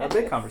conversation, our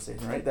big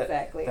conversation, right?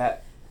 Exactly.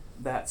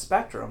 That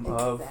spectrum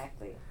of,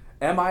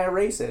 am I a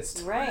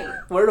racist? Right.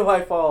 Where do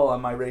I fall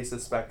on my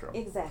racist spectrum?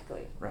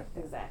 Exactly. Right.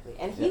 Exactly.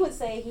 And he would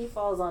say he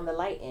falls on the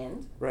light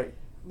end. Right.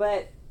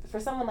 But for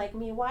someone like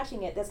me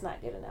watching it, that's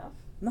not good enough.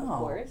 No. Of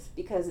course,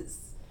 because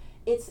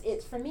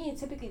it's for me,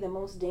 typically the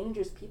most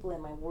dangerous people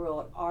in my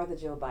world are the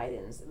Joe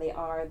Bidens. They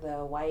are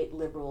the white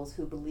liberals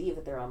who believe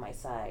that they're on my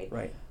side.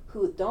 Right.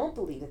 Who don't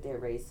believe that they're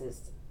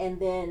racist and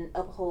then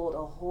uphold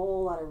a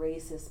whole lot of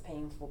racist,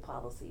 painful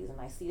policies.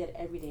 And I see that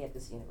every day at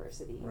this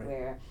university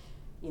where,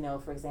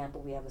 for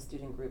example, we have a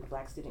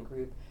black student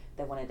group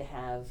that wanted to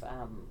have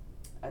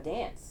a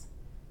dance.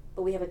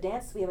 But we have a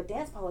dance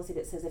policy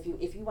that says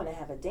if you want to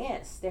have a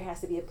dance, there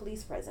has to be a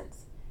police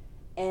presence.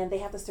 And they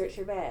have to search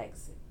your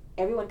bags.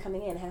 Everyone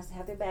coming in has to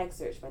have their bags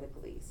searched by the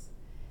police.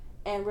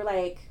 And we're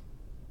like,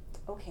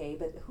 okay,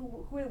 but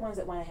who are the ones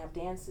that want to have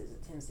dances?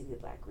 It tends to be the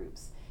black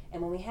groups.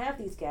 And when we have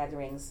these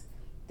gatherings,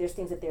 there's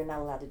things that they're not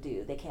allowed to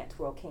do. They can't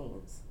twirl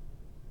canes.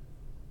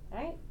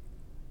 Right?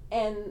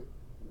 And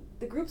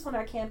the groups on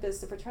our campus,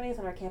 the fraternities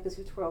on our campus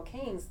who twirl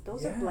canes,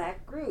 those are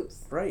black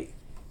groups. Right.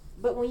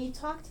 But when you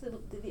talk to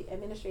the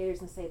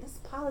administrators and say, this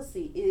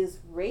policy is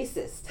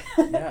racist,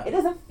 Yeah. It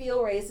doesn't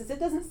feel racist, it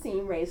doesn't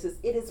seem racist,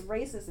 it is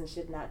racist and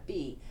should not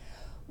be.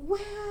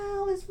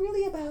 Well, it's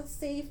really about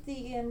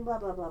safety and blah,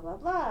 blah, blah, blah,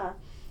 blah.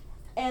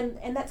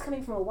 And that's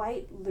coming from a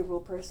white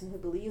liberal person who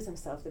believes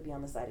himself to be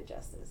on the side of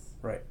justice.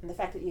 Right. And the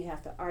fact that you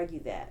have to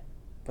argue that.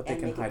 But they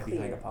can hide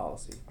behind a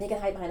policy. They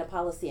can hide behind a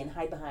policy and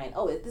hide behind,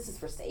 this is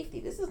for safety,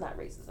 this is not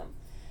racism.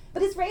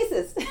 But it's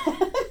racist,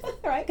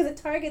 right? Because it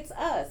targets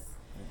us.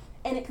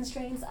 And it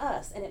constrains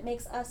us, and it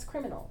makes us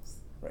criminals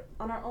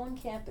on our own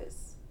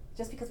campus,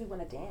 just because we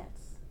want to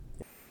dance.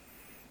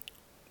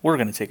 We're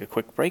going to take a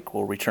quick break.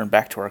 We'll return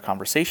back to our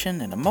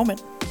conversation in a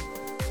moment. All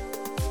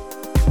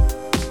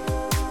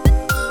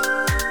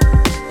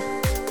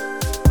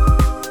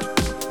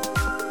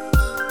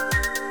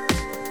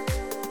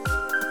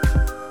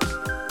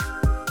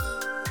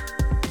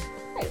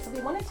right, so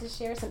we wanted to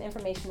share some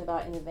information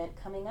about an event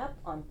coming up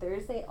on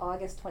Thursday,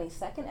 August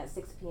 22nd at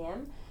 6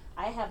 p.m.,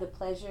 I have the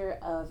pleasure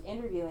of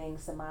interviewing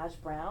Samaj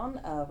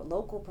Brown, a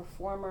local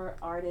performer,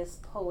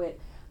 artist,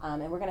 poet,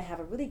 and we're going to have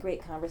a really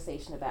great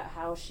conversation about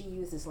how she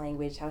uses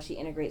language, how she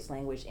integrates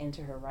language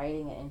into her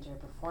writing and into her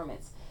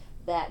performance.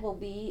 That will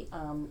be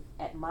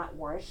at Mott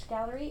Warsh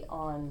Gallery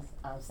on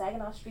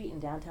Saginaw Street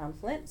in downtown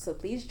Flint, so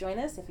please join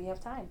us if you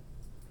have time.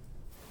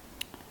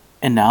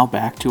 And now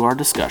back to our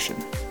discussion.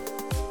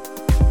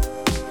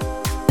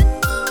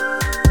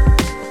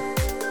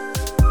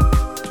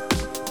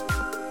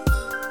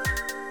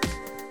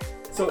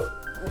 So,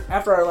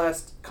 after our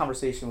last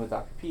conversation with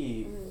Dr.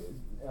 P,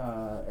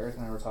 Eric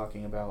and I were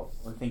talking about,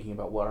 or thinking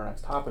about what our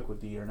next topic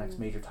would be, our next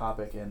major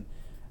topic, and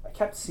I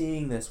kept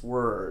seeing this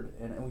word,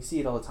 and we see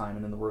it all the time,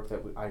 and in the work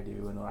that I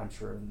do, and I'm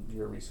sure in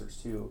your research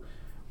too,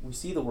 we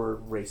see the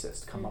word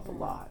racist come up a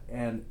lot.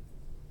 And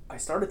I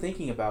started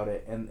thinking about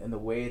it, and the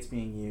way it's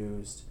being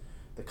used,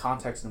 the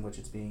context in which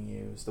it's being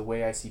used, the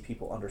way I see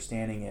people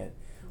understanding it.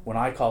 When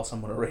I call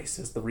someone a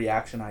racist, the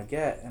reaction I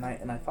get, and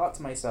I thought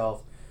to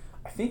myself,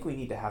 I think we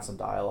need to have some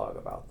dialogue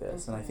about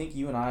this. And I think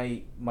you and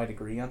I might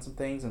agree on some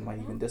things and might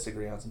even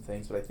disagree on some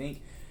things, but I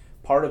think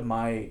part of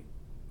my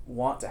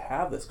want to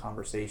have this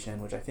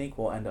conversation, which I think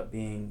will end up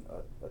being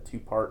a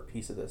two-part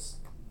piece of this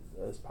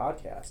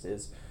podcast,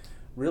 is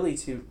really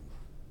to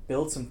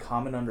build some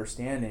common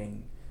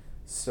understanding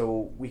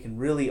so we can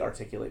really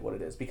articulate what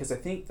it is. Because I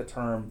think the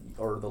term,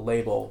 or the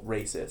label,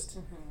 racist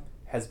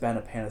has been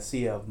a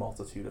panacea of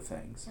multitude of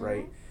things,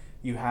 right?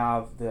 You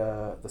have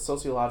the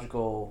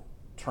sociological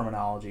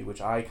terminology,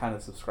 which I kind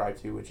of subscribe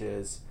to, which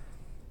is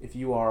if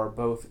you are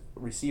both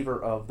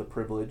receiver of the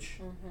privilege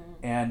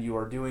and you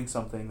are doing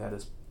something that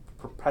is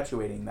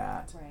perpetuating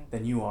that,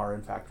 then you are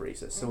in fact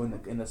racist. So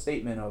in the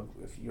statement of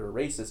if you're a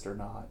racist or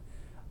not,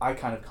 I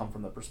kind of come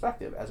from the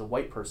perspective as a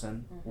white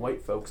person,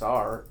 white folks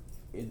are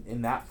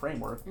in that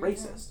framework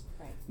racist.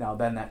 Now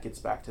then that gets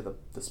back to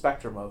the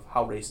spectrum of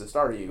how racist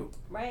are you,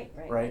 right?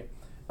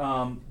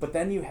 But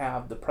then you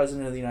have the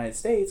President of the United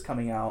States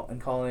coming out and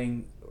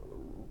calling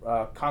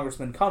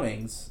Congressman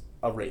Cummings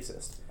a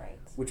racist,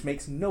 which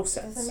makes no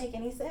sense. Doesn't make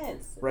any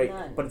sense. Right,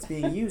 None. but it's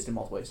being used in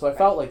multiple ways. So I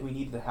felt like we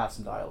needed to have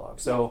some dialogue.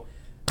 So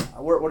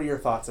what are your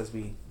thoughts as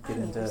we get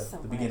into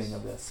the beginning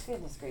of this?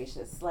 Goodness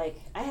gracious.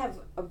 Like, I have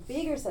a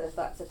bigger set of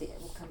thoughts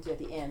we'll come to at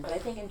the end, but I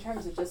think in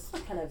terms of just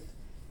kind of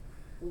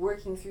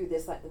working through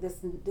this, like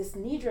this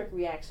knee-jerk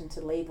reaction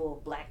to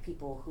label black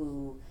people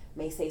who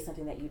may say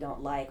something that you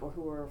don't like or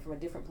who are from a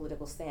different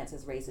political stance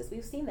as racist.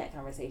 We've seen that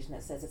conversation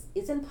that says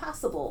it's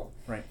impossible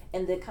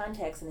in the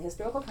context, in the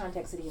historical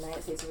context of the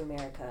United States of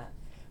America,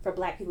 for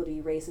black people to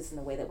be racist in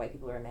the way that white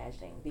people are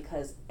imagining.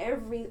 Because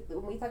when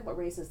we talk about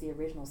race as the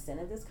original sin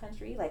of this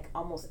country, like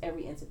almost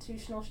every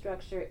institutional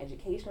structure,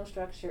 educational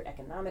structure,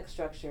 economic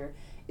structure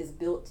is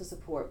built to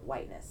support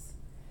whiteness.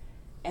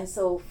 And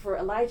so for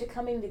Elijah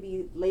Cummings to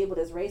be labeled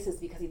as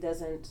racist because he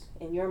doesn't,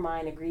 in your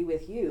mind, agree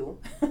with you,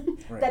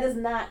 that is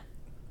not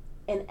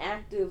an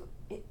active,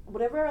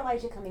 whatever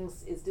Elijah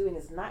Cummings is doing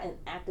is not an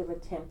active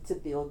attempt to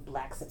build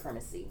black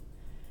supremacy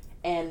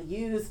and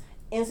use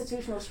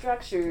institutional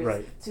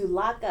structures to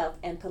lock up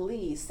and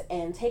police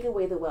and take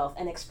away the wealth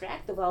and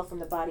extract the wealth from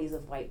the bodies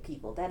of white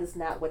people. That is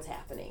not what's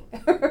happening,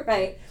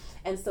 right?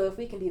 And so if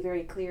we can be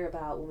very clear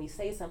about when we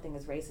say something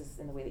is racist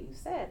in the way that you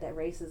said, that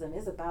racism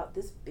is about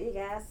this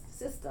big-ass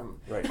system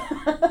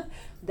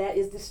that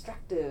is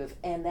destructive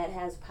and that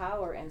has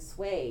power and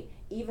sway.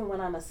 Even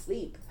when I'm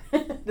asleep,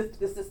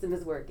 the system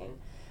is working.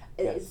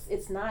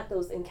 It's not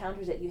those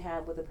encounters that you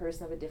have with a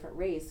person of a different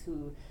race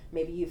who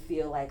maybe you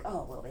feel like,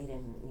 oh, well, they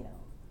didn't,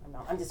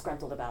 I'm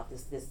disgruntled about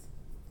this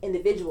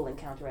individual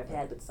encounter I've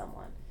had with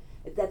someone.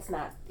 That's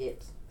not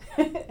it.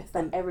 It's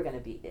not ever going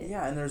to be it.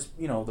 Yeah, and there's,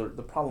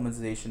 the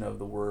problematization of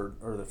the word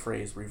or the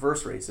phrase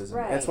reverse racism.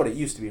 That's what it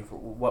used to be, for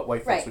what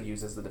white folks would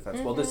use as the defense.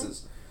 Well, this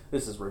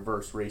is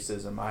reverse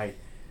racism.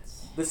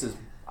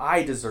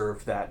 I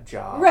deserved that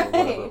job or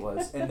whatever it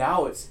was. And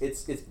now it's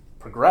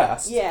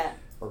progressed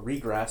or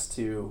regressed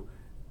to,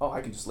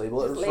 I can just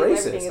label it as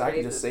racist. I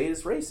can just say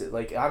it's racist.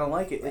 Like, I don't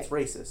like it, it's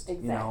racist.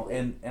 Exactly.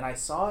 And I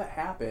saw it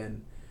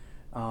happen.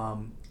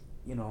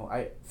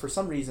 For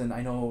some reason,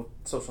 I know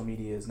social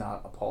media is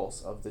not a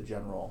pulse of the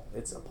general.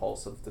 It's a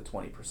pulse of the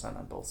 20%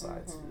 on both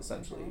sides,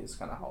 essentially, is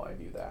kind of how I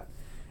view that.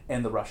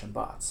 And the Russian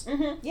bots.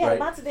 Yeah, the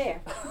bots are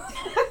there.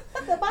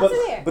 The bots are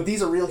there. But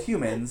these are real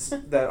humans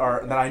that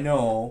I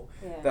know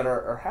that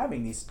are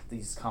having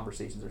these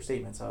conversations or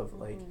statements of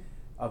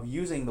of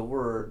using the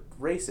word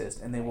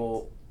racist, and they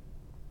will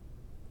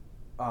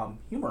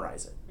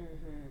humorize it.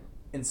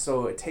 And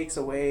so it takes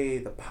away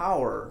the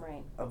power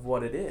of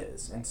what it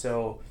is. And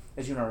so,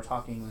 as you and I were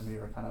talking when we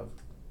were kind of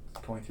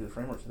going through the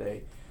framework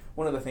today,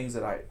 one of the things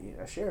that I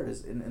shared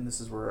is, and this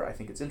is where I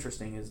think it's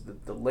interesting, is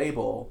that the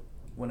label,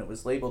 when it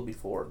was labeled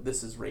before,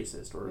 this is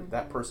racist, or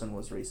that person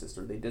was racist,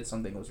 or they did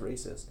something that was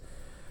racist,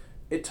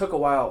 it took a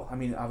while. I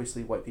mean,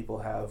 obviously white people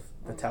have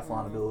the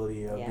Teflon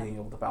ability of being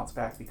able to bounce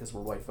back because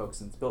we're white folks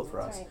and it's built for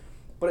us.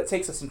 But it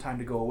takes us some time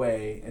to go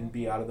away and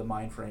be out of the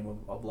mind frame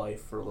of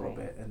life for a little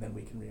bit, and then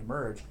we can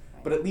reemerge.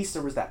 But at least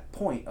there was that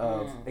point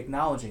of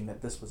acknowledging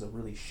that this was a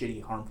really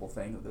shitty, harmful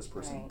thing that this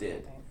person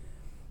did.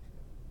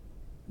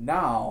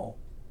 Now,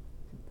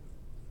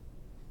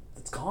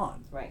 it's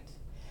gone. Right.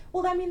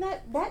 Well, I mean,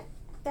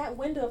 that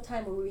window of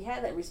time where we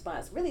had that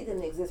response really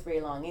didn't exist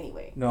very long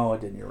anyway. No,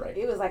 it didn't. You're right.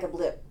 It was like a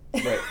blip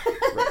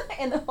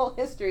in the whole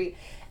history.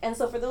 And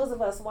so for those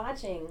of us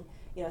watching,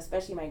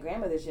 especially my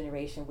grandmother's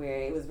generation,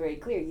 where it was very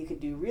clear you could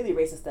do really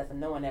racist stuff and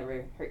no one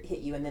ever hit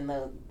you. And then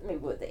the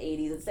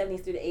 80s and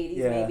 70s through the 80s,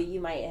 maybe you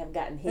might have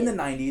gotten hit. In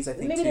the 90s, I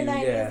think, maybe the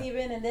 90s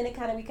even, and then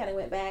we kind of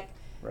went back.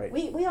 Right.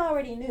 We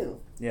already knew,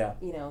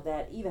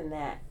 that even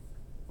that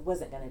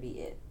wasn't going to be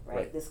it,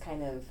 right? This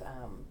kind of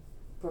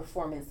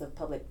performance of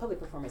public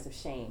performance of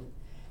shame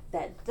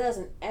that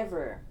doesn't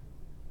ever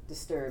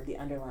disturb the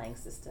underlying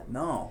system.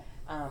 No.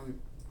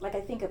 Like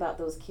I think about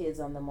those kids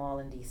on the mall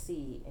in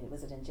D.C. and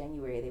was it in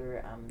January?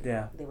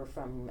 They were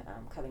from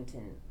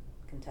Covington,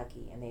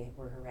 Kentucky, and they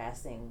were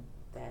harassing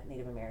that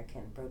Native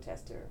American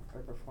protester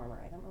or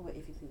performer. I don't know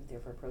if he was there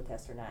for a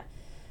protest or not.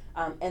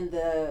 And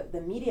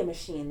the media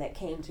machine that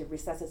came to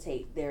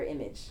resuscitate their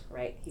image,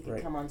 right? He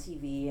could come on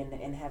TV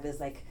and have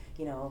his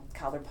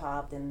collar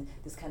popped and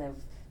this kind of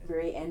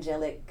very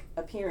angelic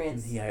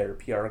appearance. And he hired a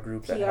PR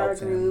group that helped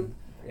him.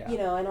 Yeah.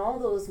 And all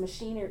those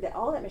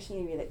all that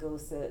machinery that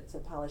goes to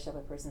polish up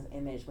a person's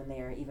image when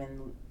they are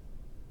even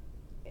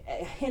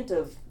a hint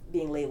of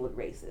being labeled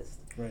racist.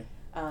 Right.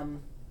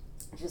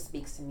 It just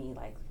speaks to me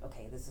like,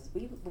 okay, this is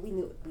we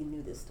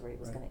knew this story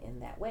was going to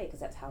end that way because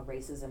that's how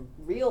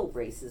real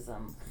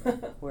racism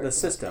works. The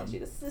system.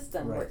 The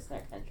system works in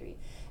our country.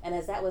 And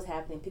as that was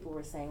happening, people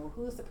were saying, well,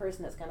 who's the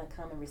person that's going to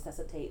come and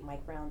resuscitate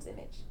Mike Brown's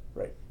image?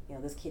 Right.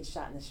 This kid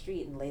shot in the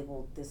street and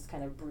labeled this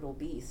kind of brutal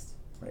beast.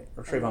 Right.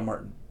 Or Trayvon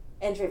Martin.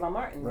 And Trayvon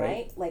Martin,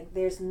 right? Like,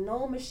 there's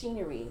no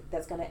machinery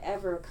that's going to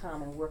ever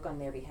come and work on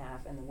their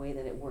behalf in the way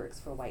that it works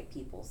for white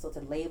people. So to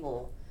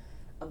label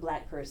a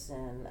black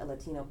person, a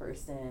Latino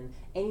person,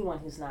 anyone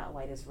who's not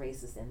white as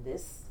racist in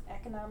this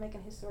economic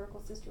and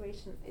historical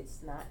situation,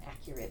 it's not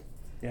accurate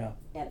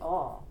at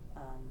all.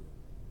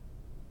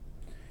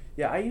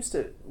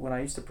 When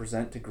I used to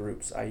present to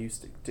groups, I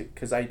used to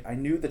because I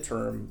knew the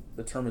term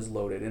is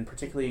loaded, and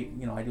particularly,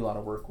 I do a lot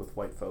of work with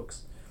white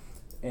folks.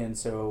 And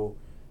so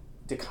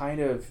to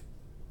kind of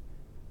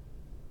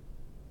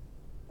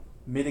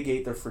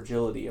mitigate their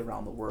fragility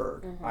around the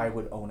word, I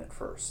would own it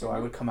first. So I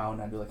would come out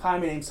and I'd be like, hi,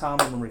 my name's Tom,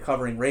 I'm a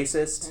recovering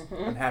racist.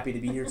 I'm happy to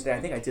be here today.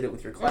 I think I did it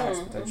with your class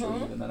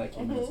potentially, even then I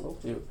came in and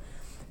spoke too.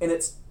 And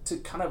it's to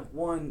kind of,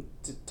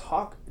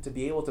 to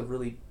be able to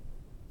really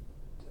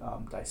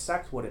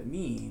dissect what it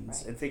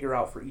means and figure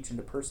out for each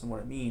person what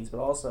it means, but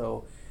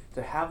also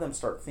to have them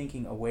start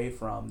thinking away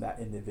from that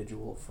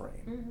individual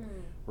frame,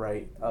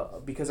 right?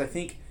 Because I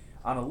think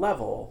on a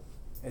level,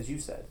 as you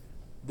said,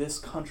 this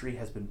country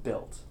has been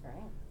built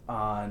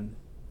on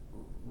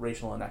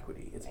racial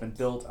inequity. It's been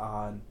built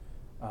on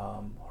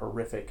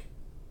horrific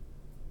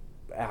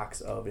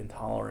acts of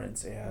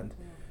intolerance and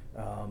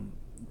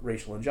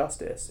racial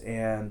injustice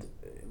and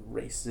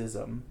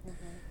racism.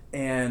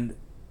 And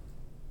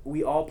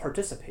we all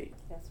participate.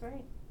 That's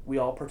right. We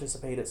all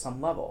participate at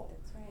some level.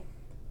 That's right.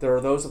 There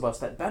are those of us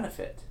that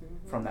benefit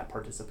from that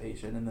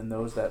participation, and then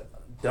those that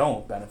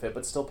don't benefit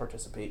but still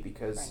participate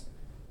because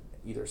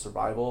either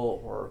survival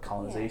or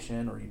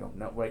colonization or you don't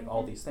know,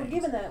 all these things.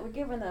 We're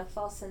given a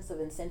false sense of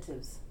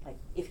incentives. Like,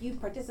 if you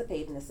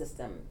participate in the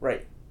system,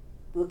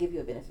 we'll give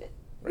you a benefit.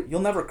 Right.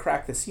 You'll never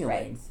crack the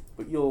ceiling,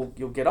 but you'll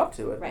get up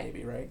to it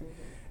maybe, right?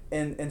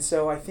 And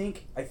so I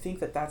think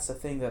that that's the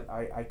thing that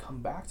I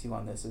come back to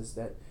on this is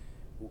that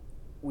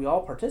we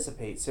all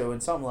participate. So in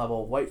some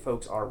level, white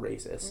folks are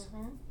racist.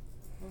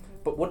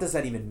 But what does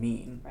that even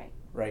mean?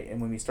 Right?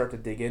 And when we start to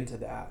dig into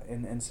that,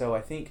 and so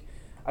I think,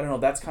 I don't know,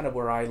 that's kind of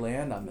where I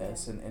land on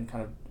this, and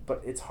kind of,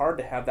 but it's hard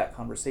to have that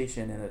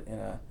conversation in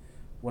a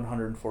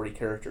 140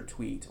 character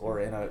tweet or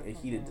in a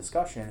heated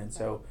discussion, and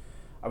so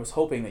I was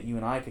hoping that you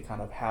and I could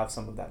kind of have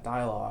some of that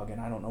dialogue, and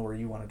I don't know where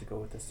you wanted to go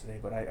with this today,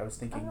 but I was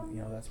thinking,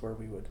 that's where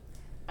we would.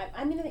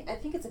 I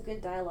think it's a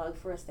good dialogue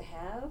for us to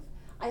have.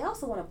 I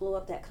also want to blow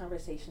up that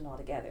conversation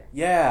altogether.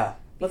 Yeah,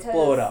 let's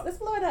blow it up. Let's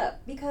blow it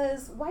up,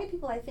 because white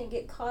people, I think,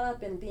 get caught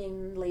up in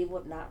being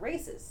labeled not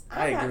racist.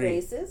 I'm not agree.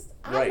 racist.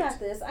 I'm not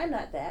this. I'm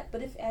not that.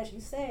 But if, as you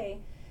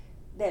say,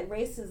 that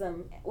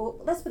racism, well,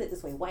 let's put it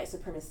this way, white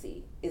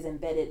supremacy is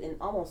embedded in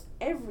almost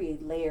every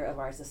layer of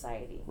our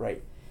society.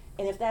 Right.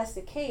 And if that's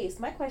the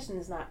case, my question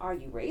is not, are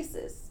you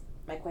racist?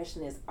 My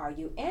question is, are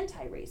you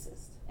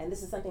anti-racist? And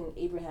this is something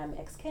Abraham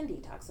X.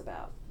 Kendi talks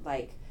about.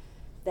 Like,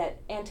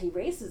 that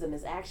anti-racism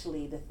is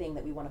actually the thing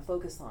that we want to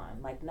focus on.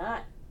 Like,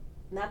 not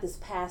this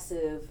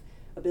passive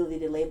ability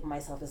to label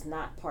myself as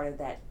not part of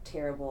that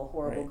terrible,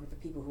 horrible group of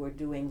people who are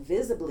doing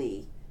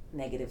visibly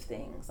negative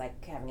things,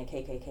 like having a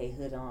KKK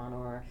hood on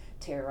or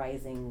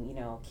terrorizing,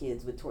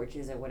 kids with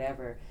torches or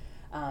whatever.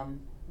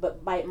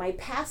 But by my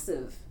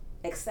passive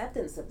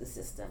acceptance of the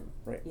system,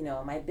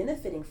 am I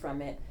benefiting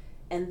from it?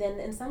 And then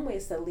in some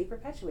ways subtly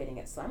perpetuating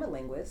it. So I'm a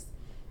linguist.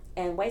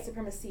 And white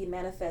supremacy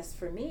manifests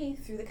for me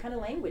through the kind of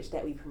language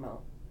that we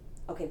promote.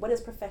 Okay, what does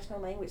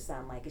professional language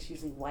sound like? It's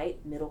usually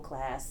white, middle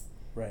class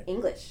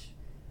English.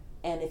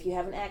 And if you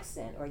have an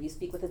accent or you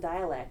speak with a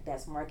dialect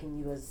that's marking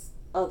you as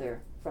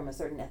other from a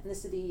certain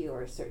ethnicity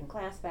or a certain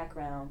class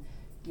background,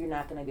 you're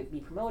not going to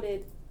be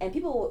promoted. And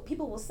people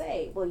will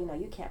say, well,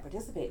 you can't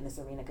participate in this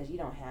arena because you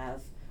don't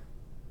have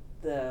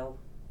the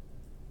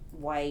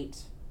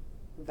white,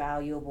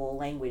 valuable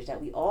language that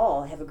we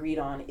all have agreed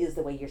on is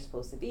the way you're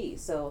supposed to be.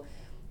 So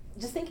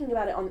just thinking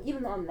about it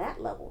even on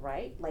that level,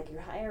 right? Like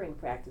your hiring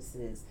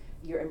practices,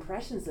 your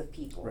impressions of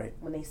people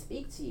when they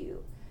speak to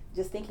you,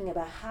 just thinking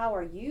about how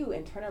are you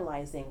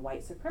internalizing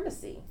white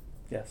supremacy.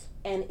 Yes.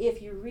 And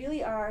if you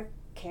really are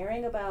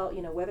caring about,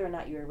 whether or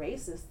not you're a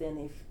racist, then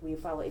if we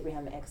follow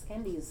Abraham X.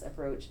 Kendi's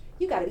approach,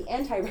 you got to be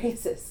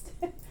anti-racist.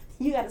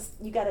 you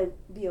got to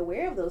be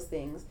aware of those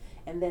things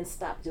and then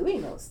stop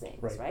doing those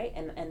things, right?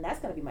 And that's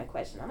going to be my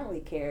question. I don't really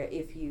care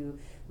if you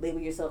label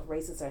yourself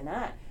racist or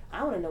not.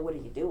 I want to know, what are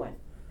you doing?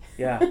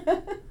 Yeah.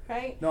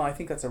 Right? No, I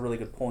think that's a really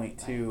good point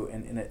too,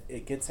 and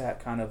it gets at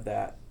kind of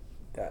that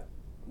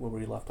where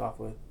we left off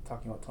with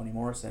talking about Toni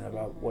Morrison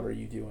about what are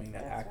you doing,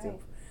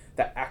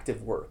 that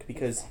active work,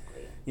 because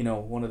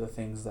one of the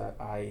things that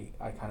I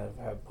kind of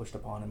have pushed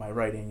upon in my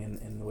writing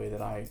and the way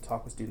that I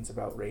talk with students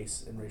about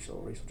race and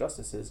racial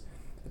justice is,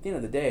 at the end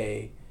of the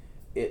day,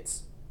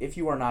 it's if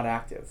you are not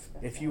active,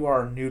 if you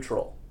are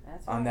neutral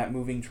on that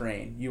moving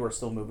train, you are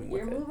still moving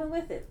with it. You're moving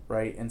with it.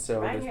 Right? And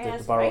so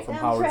to borrow from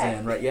Howard's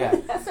End, right? Yeah.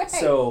 That's right.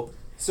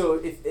 So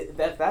if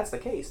that's the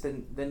case,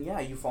 then yeah,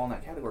 you fall in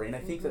that category. And I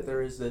think that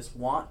there is this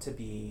want to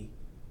be,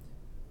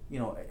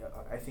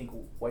 I think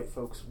white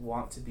folks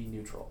want to be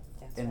neutral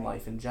in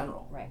life in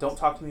general. Right. Don't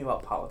talk to me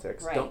about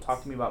politics. Right. Don't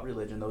talk to me about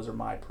religion. Those are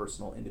my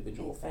personal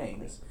individual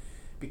things,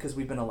 because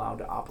we've been allowed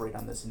to operate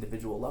on this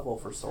individual level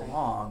for so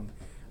long,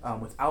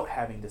 without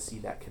having to see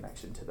that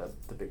connection to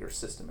the bigger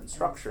system and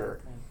structure.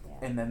 Exactly.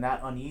 Yeah. And then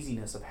that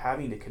uneasiness of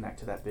having to connect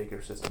to that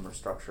bigger system or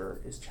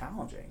structure is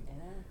challenging,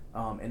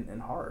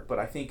 and hard. But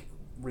I think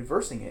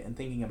reversing it and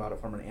thinking about it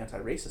from an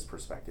anti-racist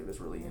perspective is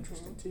really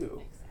interesting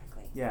too.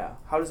 Exactly. Yeah.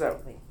 How does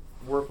that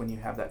work when you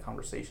have that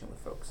conversation with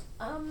folks?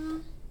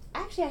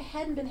 Actually, I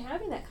hadn't been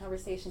having that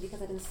conversation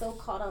because I've been so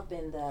caught up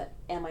in the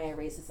am I a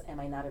racist, am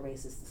I not a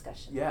racist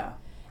discussion. Yeah.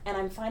 And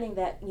I'm finding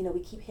that, we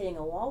keep hitting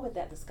a wall with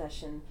that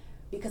discussion,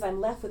 because I'm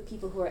left with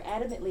people who are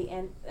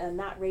adamantly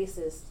not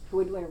racist, who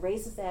are doing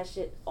racist ass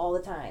shit all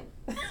the time.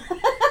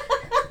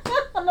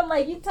 And I'm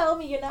like, you told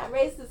me you're not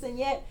racist, and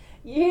yet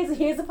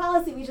here's a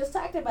policy we just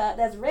talked about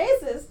that's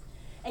racist,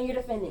 and you're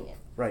defending it.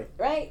 Right.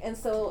 Right? And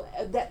so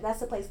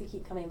that's the place we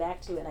keep coming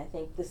back to, and I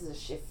think this is a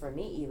shift for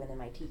me even in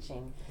my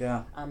teaching.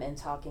 Yeah. And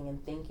talking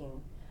and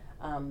thinking.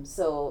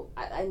 So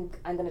I'm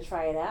going to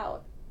try it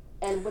out.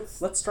 And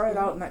let's try it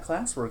out in that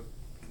class we're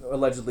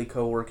allegedly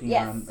co-working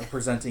on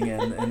presenting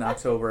in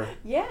October.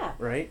 Yeah.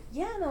 Right?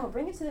 Yeah, no,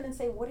 bring it to them and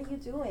say, what are you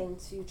doing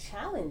to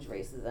challenge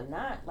racism?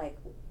 Not like,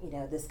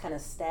 this kind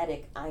of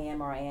static, I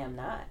am or I am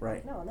not.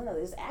 Right. No,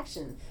 there's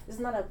action. This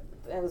is not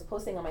I was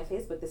posting on my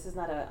Facebook, this is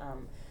not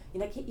you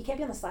can't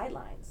be on the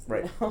sidelines.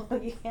 Right.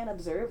 You can't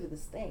observe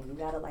this thing. You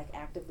got to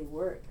actively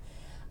work.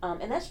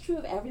 And that's true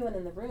of everyone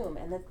in the room,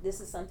 and that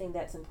this is something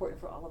that's important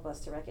for all of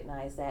us to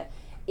recognize, that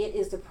it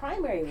is the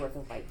primary work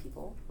of white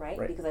people, right?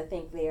 Because I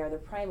think they are the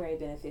primary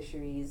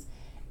beneficiaries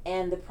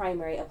and the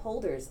primary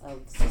upholders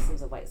of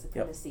systems of white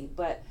supremacy.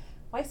 But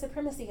white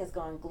supremacy has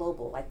gone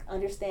global,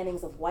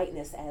 understandings of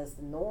whiteness as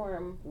the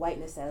norm,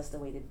 whiteness as the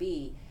way to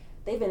be.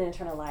 They've been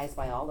internalized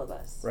by all of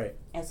us. Right.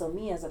 And so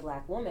me as a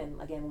black woman,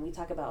 again, when we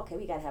talk about, okay,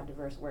 we got to have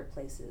diverse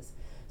workplaces.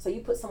 So you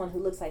put someone who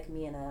looks like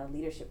me in a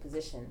leadership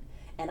position,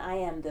 and I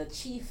am the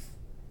chief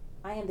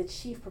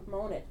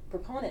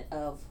proponent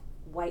of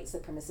white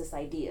supremacist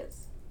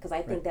ideas, because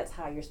I think that's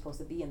how you're supposed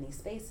to be in these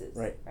spaces.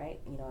 Right.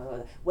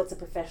 What's a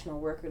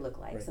professional worker look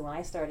like? Right. So when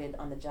I started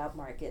on the job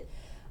market,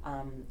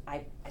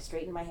 I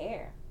straightened my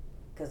hair,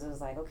 because it was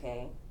like,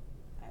 okay,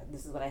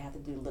 this is what I have to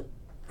do to look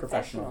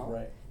professional.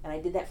 Right. And I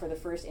did that for the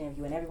first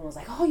interview, and everyone was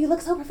like, oh, you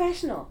look so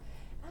professional.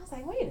 And I was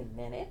like, wait a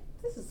minute,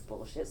 this is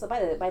bullshit. So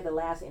by the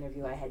last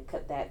interview, I had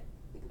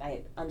I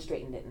had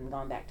unstraightened it and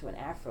gone back to an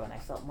afro, and I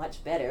felt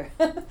much better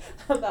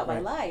about my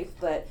life.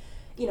 But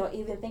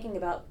even thinking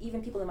about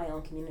even people in my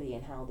own community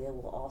and how they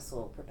will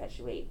also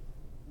perpetuate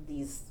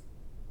these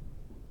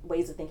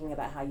ways of thinking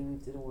about how you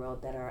move through the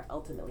world that are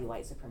ultimately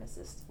white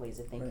supremacist ways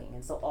of thinking. Right.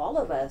 And so all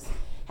of us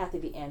have to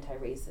be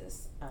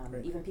anti-racist.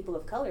 Even people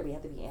of color, we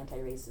have to be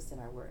anti-racist in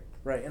our work.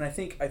 Right, and I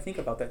think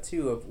about that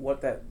too, of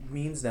what that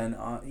means then,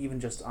 even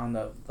just on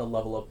the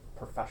level of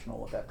professional,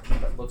 what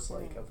that looks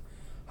like, of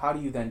how do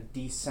you then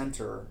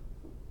decenter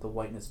the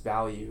whiteness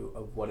value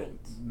of what it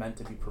meant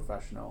to be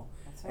professional,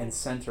 and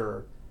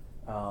center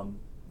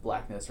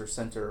blackness or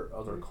center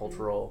other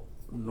cultural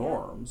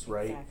norms,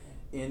 right?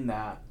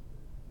 Exactly.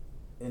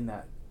 In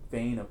that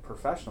vein of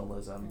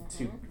professionalism,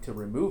 to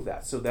remove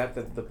that, so that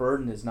the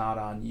burden is not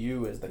on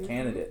you as the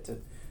candidate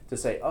to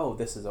say, oh,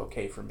 this is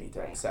okay for me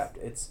to accept.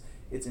 It's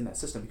in that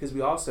system, because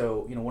we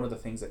also, one of the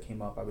things that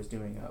came up, I was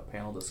doing a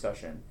panel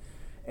discussion,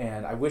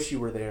 and I wish you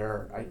were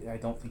there. I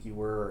don't think you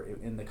were.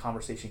 In the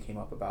conversation came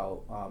up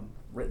about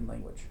written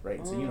language,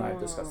 right? So you and I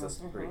have discussed this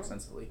pretty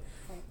extensively.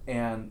 Right.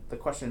 And the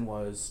question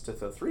was to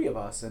the three of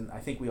us, and I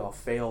think we all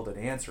failed at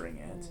answering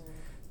it.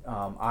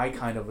 I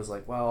kind of was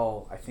like,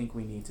 well, I think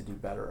we need to do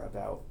better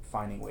about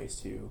finding ways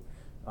to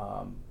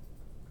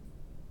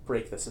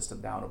break the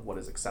system down of what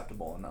is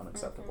acceptable and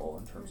unacceptable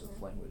in terms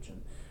of language.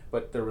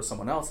 But there was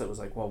someone else that was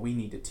like, well, we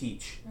need to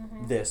teach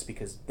this,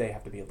 because they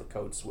have to be able to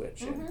code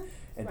switch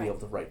and be able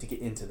to write to get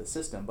into the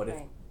system. But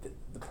if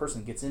the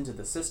person gets into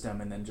the system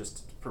and then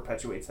just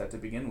perpetuates that to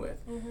begin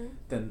with,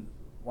 then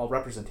while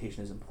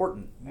representation is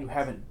important, you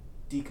haven't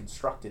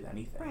deconstructed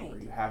anything, or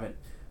you haven't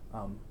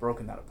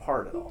broken that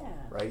apart at all,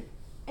 right?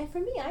 And for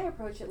me, I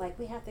approach it like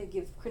we have to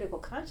give critical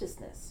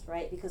consciousness,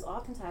 right? Because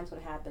oftentimes what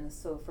happens,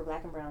 so for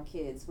black and brown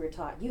kids, we're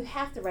taught, you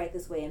have to write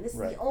this way, and this is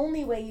the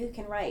only way you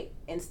can write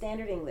in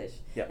standard English.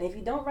 Yep. And if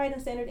you don't write in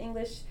standard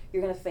English,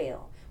 you're going to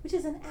fail, which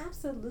is an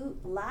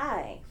absolute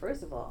lie,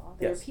 first of all.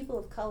 There are people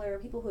of color,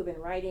 people who have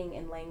been writing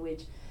in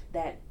language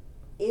that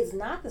is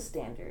not the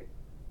standard,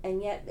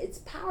 and yet it's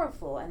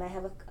powerful. And I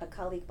have a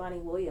colleague, Bonnie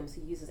Williams,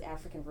 who uses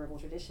African verbal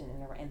tradition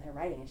in her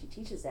writing, and she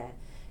teaches that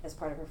as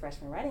part of her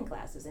freshman writing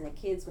classes. And the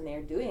kids, when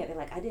they're doing it, they're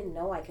like, I didn't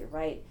know I could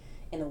write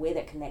in a way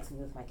that connects me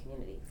with my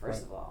community,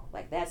 first of all.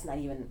 Like, that's not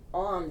even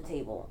on the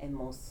table in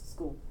most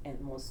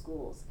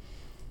schools.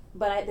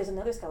 But there's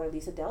another scholar,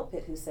 Lisa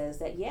Delpit, who says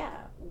that,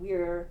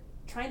 we're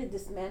trying to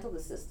dismantle the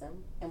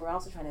system, and we're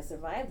also trying to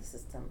survive the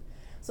system.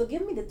 So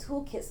give me the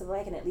toolkit so that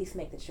I can at least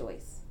make the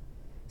choice.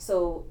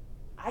 So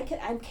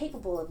I'm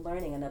capable of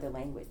learning another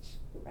language,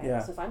 right?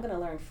 Yeah. So if I'm going to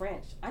learn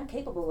French, I'm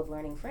capable of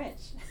learning French.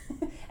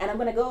 And I'm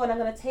going to go and I'm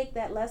going to take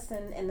that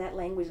lesson in that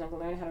language, and I'm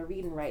going to learn how to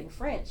read and write in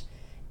French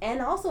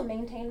and also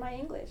maintain my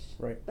English.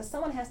 Right. But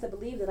someone has to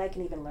believe that I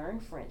can even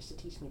learn French to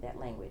teach me that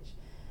language.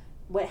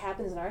 What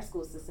happens in our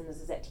school system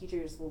is that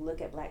teachers will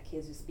look at black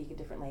kids who speak a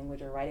different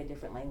language or write a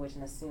different language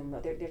and assume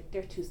that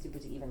they're too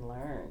stupid to even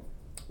learn.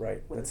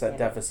 Right. It's that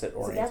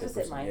deficit-oriented. It's a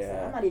deficit mindset.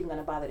 Yeah. I'm not even going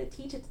to bother to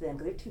teach it to them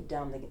because they're too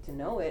dumb to get to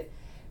know it.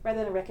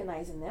 Rather than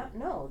recognizing that,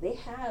 no, they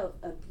have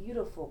a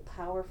beautiful,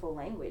 powerful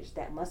language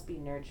that must be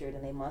nurtured,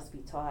 and they must be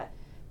taught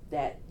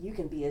that you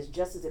can be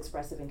just as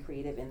expressive and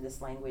creative in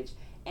this language,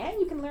 and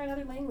you can learn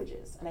other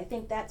languages. And I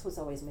think that's what's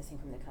always missing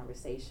from the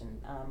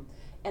conversation.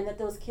 And that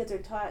those kids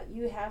are taught,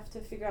 you have to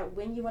figure out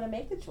when you want to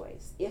make the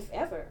choice, if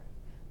ever.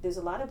 There's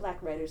a lot of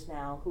black writers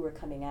now who are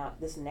coming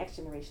out, this next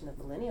generation of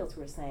millennials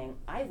who are saying,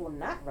 I will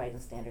not write in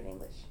standard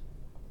English.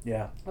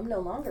 Yeah. I'm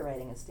no longer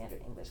writing in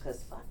standard English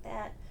because fuck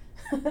that.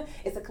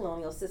 It's a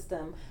colonial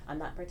system. I'm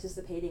not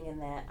participating in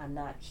that. I'm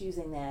not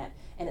choosing that.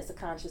 And it's a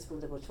conscious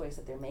political choice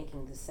that they're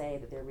making to say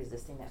that they're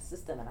resisting that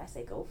system. And I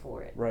say, go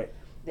for it. Right.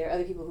 There are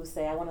other people who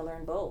say, I want to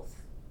learn both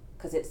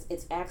because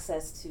it's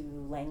access to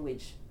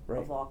language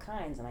of all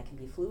kinds, and I can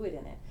be fluid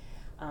in it.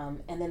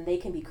 And then they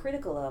can be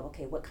critical of,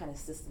 okay, what kind of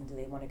system do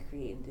they want to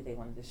create and do they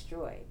want to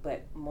destroy?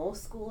 But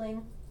most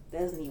schooling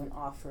doesn't even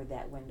offer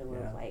that window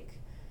of like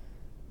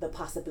the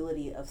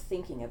possibility of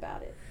thinking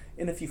about it.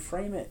 And if you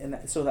frame it in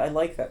that, so I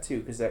like that too,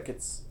 because it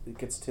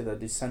gets to the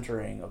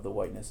decentering of the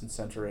whiteness and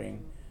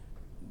centering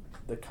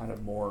the kind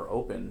of more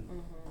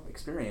open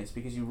experience,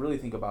 because you really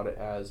think about it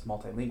as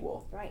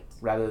multilingual, right,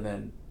 rather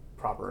than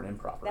proper and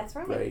improper. That's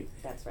right. Right.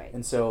 That's right.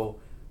 And so,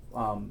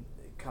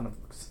 kind of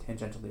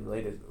tangentially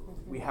related,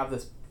 we have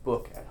this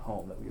book at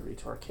home that we read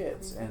to our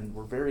kids, and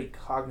we're very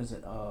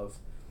cognizant of.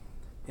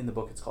 In the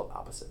book, it's called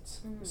Opposites.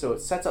 So it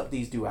sets up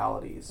these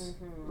dualities,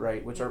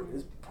 right, which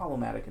is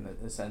problematic in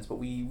a sense, but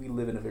we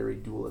live in a very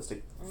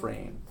dualistic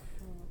frame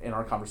in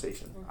our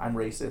conversation. I'm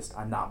racist,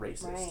 I'm not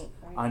racist.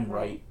 I'm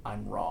right,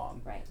 I'm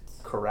wrong. Right.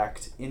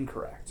 Correct,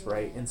 incorrect,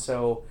 right? And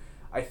so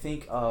I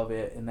think of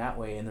it in that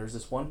way, and there's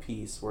this one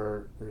piece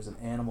where there's an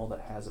animal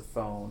that has a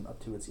phone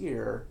up to its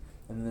ear,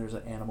 and then there's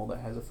an animal that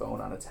has a phone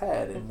on its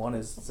head, and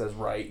one says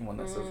right and one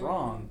that says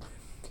wrong.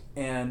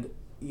 And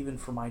even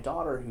for my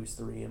daughter who's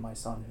 3 and my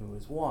son who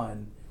is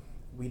 1,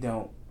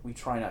 we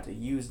try not to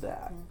use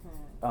that,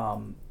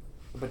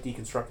 but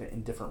deconstruct it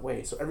in different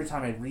ways. So every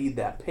time I read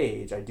that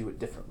page, I do it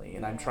differently,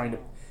 and I'm trying to,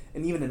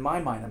 and even in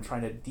my mind, I'm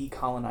trying to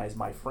decolonize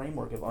my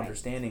framework of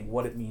understanding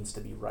what it means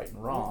to be right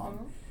and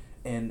wrong.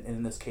 And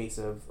in this case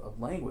of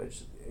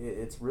language,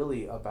 it's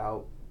really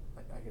about,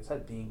 like I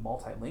said, being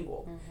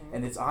multilingual,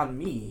 and it's on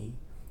me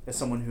as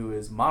someone who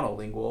is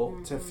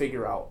monolingual to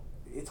figure out.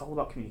 It's all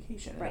about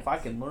communication. And if I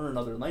can learn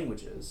other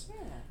languages,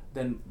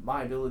 then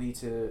my ability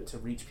to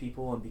reach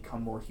people and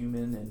become more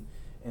human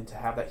and to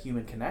have that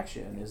human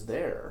connection is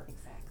there.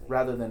 Exactly.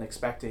 Rather than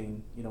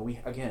expecting, we,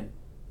 again,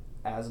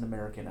 as an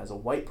American, as a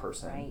white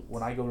person,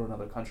 when I go to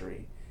another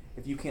country,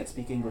 if you can't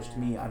speak English to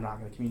me, I'm not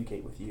going to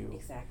communicate with you.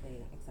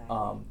 Exactly.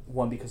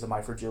 One, because of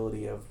my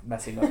fragility of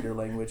messing up your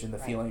language and the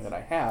feeling that I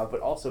have, but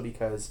also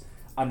because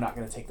I'm not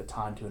going to take the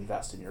time to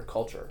invest in your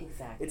culture.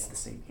 Exactly. It's the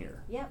same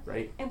here. Yep.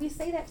 Right? And we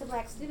say that to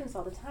black students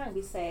all the time.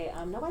 We say,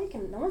 no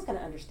one's going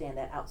to understand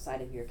that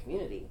outside of your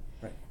community.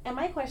 Right. And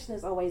my question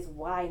is always,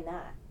 why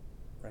not?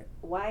 Right.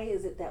 Why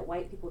is it that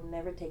white people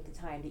never take the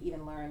time to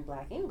even learn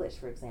black English,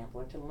 for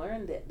example, or to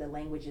learn the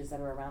languages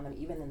that are around them,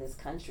 even in this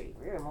country?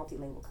 We're a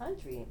multilingual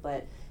country,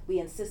 but we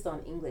insist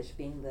on English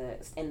being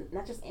and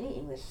not just any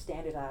English,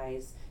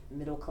 standardized,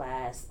 middle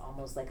class,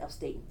 almost like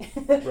upstate,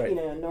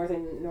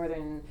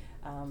 northern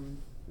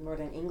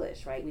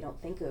English, right? We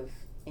don't think of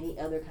any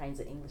other kinds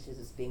of Englishes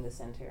as being the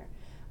center.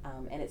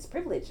 And it's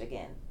privilege,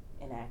 again,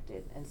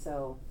 enacted. And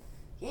so,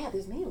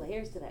 there's many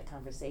layers to that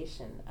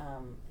conversation.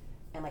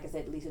 And like I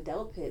said, Lisa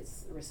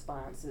Delpit's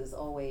response is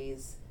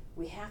always,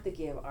 we have to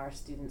give our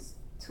students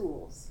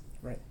tools.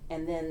 Right.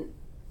 And then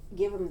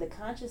give them the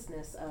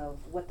consciousness of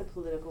what the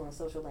political and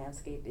social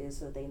landscape is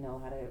so they know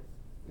how to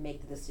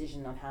make the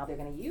decision on how they're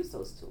going to use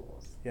those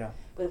tools. Yeah.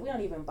 But if we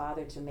don't even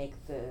bother to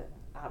make the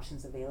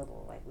options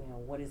available, like,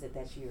 what is it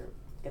that you're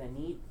going to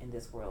need in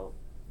this world,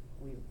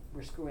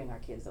 we're screwing our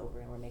kids over,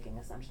 and we're making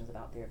assumptions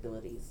about their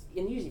abilities,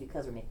 and usually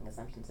because we're making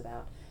assumptions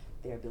about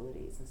their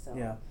abilities. And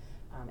so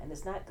and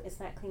it's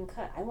not clean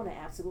cut. I want to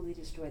absolutely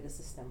destroy the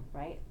system,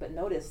 right? But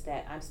notice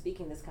that I'm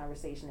speaking this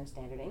conversation in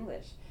standard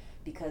English,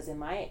 because in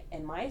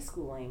my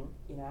schooling,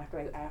 you know,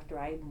 after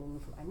I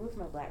moved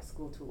from a black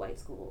school to white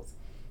schools,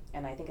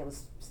 and I think I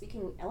was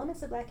speaking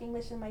elements of black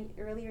English in my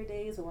earlier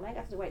days, but when I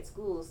got to the white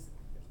schools,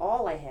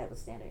 all I had was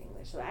standard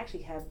English. So I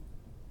actually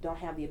don't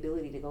have the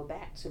ability to go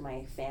back to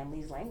my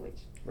family's language.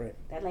 Right.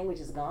 That language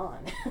is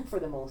gone for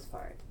the most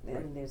part. Right. I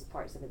mean, there's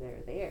parts of it that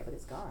are there, but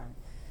it's gone.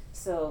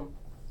 So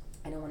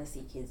I don't want to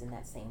see kids in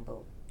that same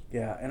boat.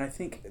 Yeah, and I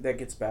think that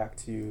gets back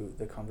to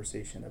the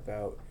conversation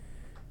about,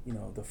 you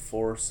know, the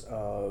force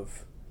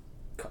of,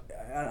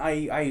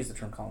 I use the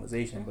term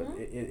colonization, but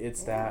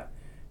it's that,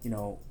 you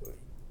know,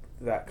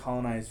 that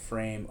colonized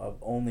frame of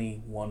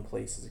only one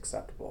place is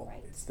acceptable.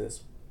 Right. It's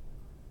this,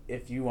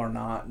 if you are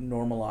not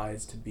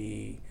normalized to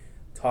be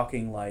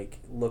talking like,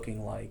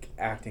 looking like,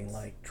 acting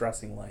like,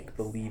 dressing like,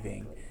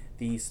 believing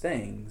these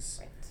things,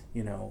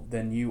 you know,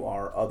 then you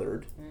are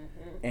othered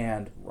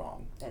and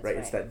wrong. That's right?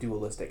 It's that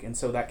dualistic. And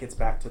so that gets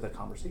back to the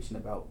conversation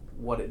about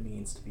what it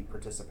means to be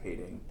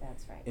participating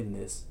in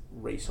this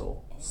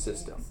racial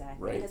system.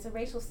 Exactly. Right? And it's a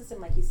racial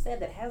system, like you said,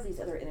 that has these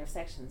other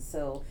intersections.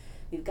 So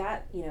we've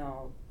got, you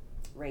know,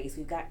 race,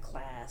 we've got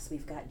class,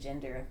 we've got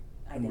gender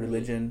identity, and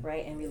religion.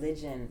 Right? And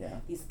religion. Yeah.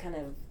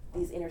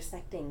 These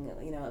intersecting,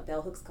 you know,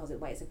 Bell Hooks calls it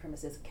white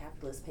supremacist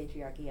capitalist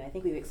patriarchy, and I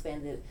think we've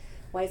expanded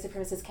white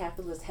supremacist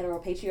capitalist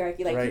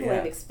heteropatriarchy. Like, people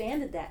have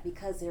expanded that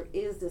because there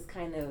is this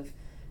kind of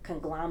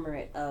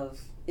conglomerate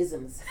of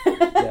isms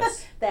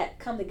that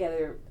come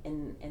together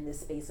in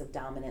this space of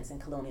dominance and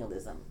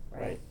colonialism,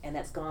 right? And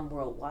that's gone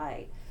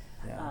worldwide.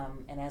 Yeah.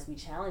 And as we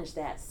challenge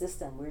that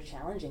system, we're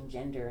challenging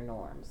gender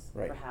norms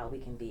for how we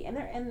can be.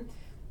 And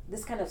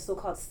this kind of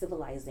so-called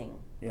civilizing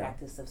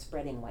practice of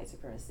spreading white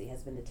supremacy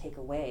has been to take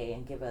away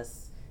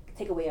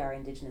our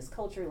indigenous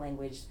culture,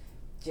 language,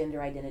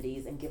 gender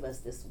identities, and give us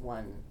this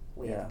one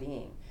way of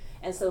being.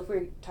 And so if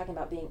we're talking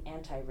about being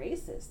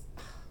anti-racist,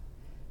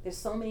 there's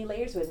so many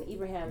layers to it. And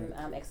Ibrahim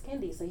X.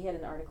 Kendi, so he had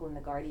an article in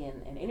The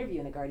Guardian, an interview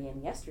in The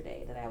Guardian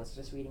yesterday that I was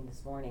just reading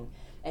this morning,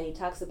 and he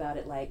talks about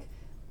it like,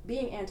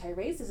 being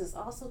anti-racist is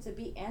also to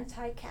be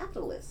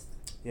anti-capitalist.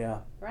 Yeah.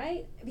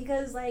 Right?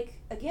 Because, like,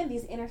 again,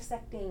 these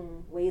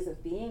intersecting ways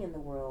of being in the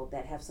world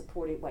that have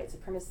supported white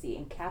supremacy,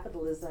 and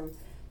capitalism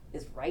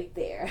is right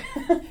there,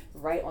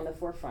 right on the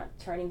forefront,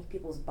 turning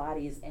people's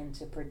bodies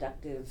into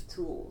productive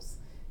tools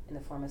in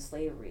the form of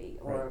slavery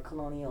or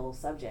colonial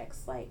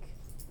subjects, like,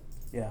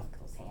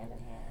 goes hand in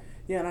hand.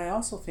 Yeah, and I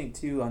also think,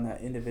 too, on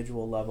that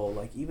individual level,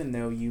 like, even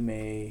though you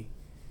may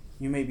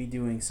be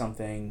doing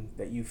something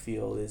that you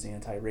feel is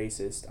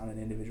anti-racist on an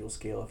individual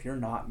scale, if you're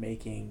not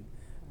making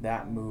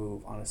that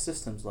move on a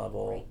systems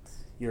level,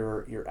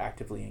 you're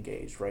actively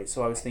engaged, right?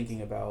 So I was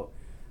thinking about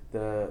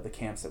the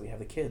camps that we have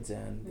the kids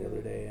in the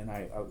other day, and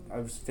I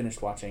was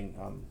finished watching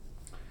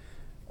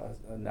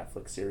a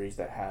Netflix series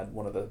that had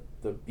one of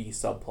the B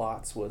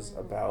subplots was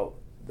about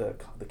the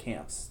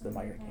camps, the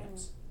migrant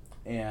camps,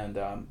 and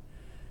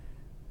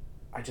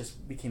I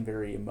just became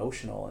very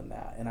emotional in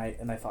that, and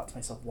I thought to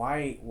myself,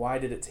 why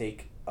did it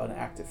take an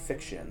act of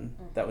fiction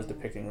that was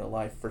depicting real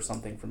life for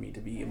something for me to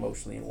be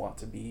emotionally and want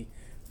to be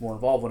more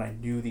involved when I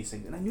knew these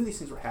things, and I knew these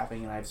things were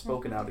happening, and I've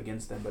spoken out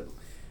against them, but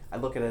I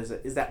look at it as,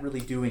 is that really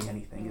doing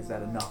anything? Is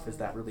that enough? Is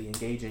that really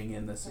engaging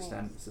in the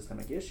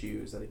systemic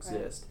issues that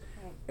exist?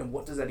 And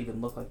what does that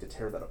even look like to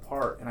tear that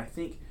apart? And I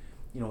think,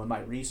 you know, in my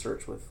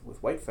research with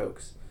white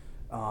folks,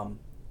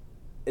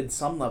 in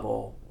some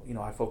level, you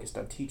know, I focused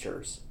on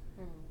teachers.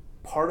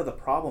 Part of the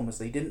problem is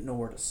they didn't know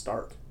where to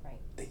start.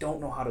 They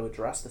don't know how to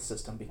address the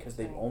system because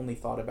they've only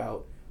thought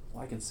about,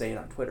 well, I can say it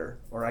on Twitter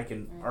or I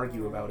can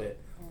argue about it,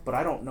 but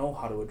I don't know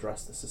how to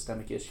address the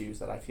systemic issues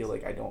that I feel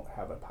like I don't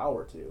have a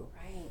power to.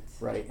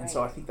 Right. And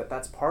so I think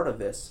that's part of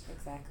this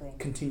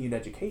continued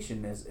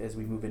education as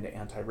we move into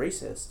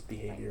anti-racist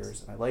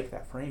behaviors, and I like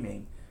that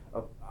framing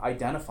of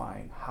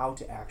identifying how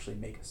to actually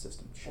make a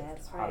system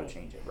shift, how to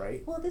change it,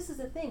 right? Well, this is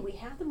the thing. We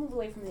have to move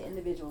away from the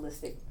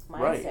individualistic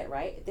mindset,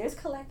 right? There's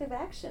collective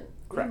action.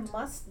 Correct. We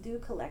must do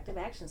collective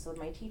action. So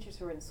my teachers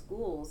who are in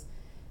schools,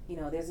 you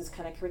know, there's this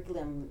kind of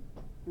curriculum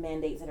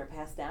mandates that are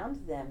passed down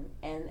to them,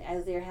 and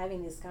as they're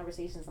having these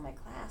conversations in my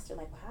class, they're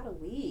like, well, how do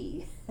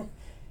we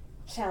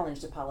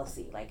challenge the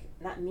policy? Like,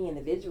 not me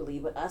individually,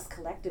 but us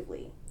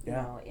collectively. You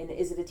know, and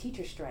is it a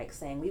teacher strike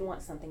saying we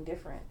want something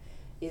different?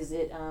 Is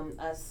it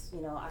us,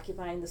 you know,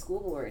 occupying the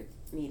school board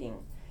meeting?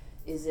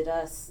 Is it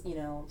us, you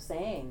know,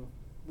 saying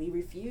we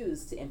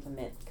refuse to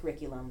implement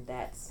curriculum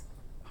that's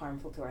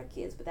harmful to our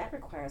kids? But that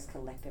requires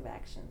collective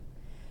action.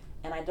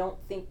 And I don't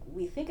think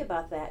we think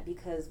about that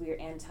because we're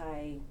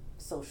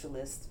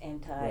anti-socialist,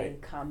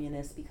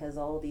 anti-communist, because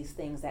all of these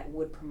things that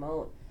would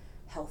promote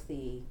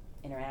healthy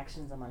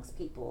interactions amongst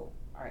people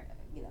are,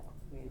 you know,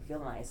 we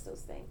villainize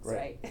those things,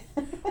 right?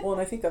 Well,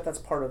 and I think that's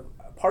part of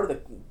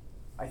the,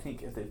 I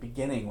think at the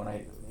beginning when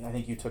I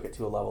think you took it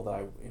to a level that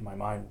I, in my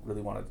mind,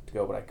 really wanted to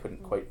go, but I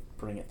couldn't quite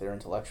bring it there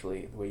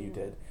intellectually the way you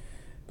did.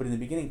 But in the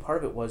beginning,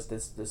 part of it was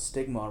this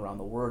stigma around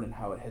the word and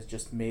how it has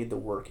just made the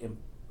work,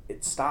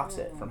 it stops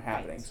it from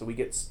happening. Right. So we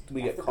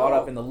get caught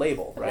up in the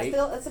label, right?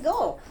 That's a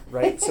goal.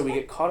 Right? So we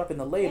get caught up in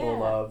the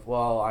label of,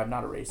 well, I'm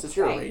not a racist,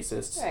 you're a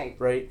racist,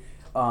 right?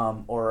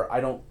 Or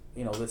I don't,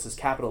 this is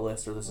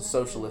capitalist or this is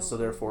socialist, so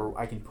therefore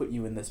I can put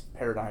you in this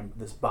paradigm,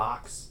 this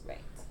box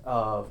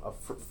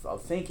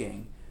of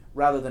thinking,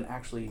 rather than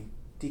actually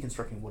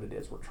deconstructing what it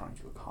is we're trying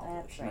to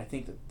accomplish. And I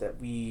think that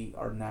we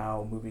are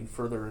now moving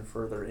further and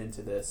further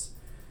into this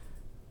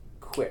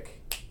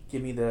quick.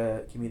 Give me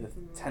the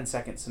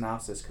 10-second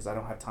synopsis because I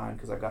don't have time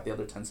because I've got the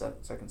other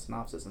 10-second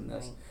synopsis in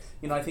this.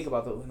 Right. I think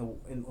about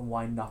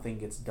why nothing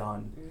gets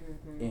done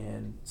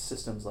in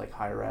systems like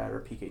higher ed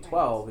or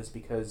PK-12 is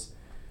because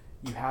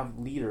you have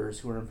leaders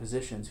who are in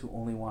positions who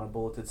only want a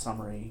bulleted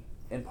summary,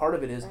 and part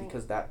of it is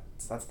because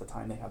that's the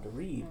time they have to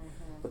read,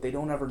 but they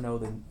don't ever know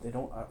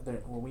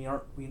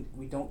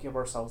we don't give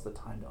ourselves the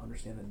time to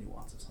understand the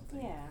nuance of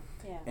something.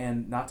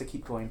 And not to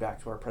keep going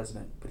back to our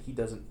president, but he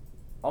doesn't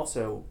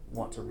also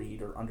want to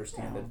read or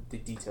understand the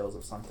details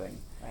of something,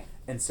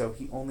 and so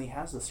he only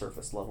has the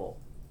surface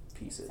level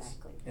pieces.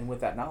 And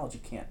with that knowledge,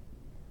 you can't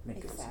make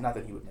a decision. Not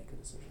that he would make a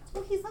decision.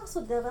 Well, he's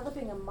also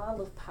developing a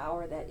model of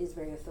power that is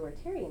very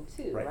authoritarian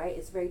too, right?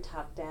 It's very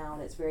top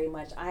down. It's very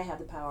much I have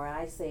the power.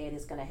 I say it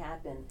is going to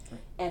happen,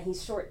 and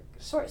he's short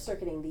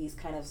circuiting these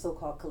kind of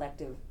so-called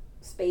collective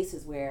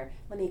spaces where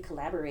let me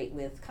collaborate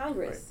with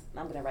Congress.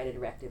 I'm going to write a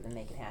directive and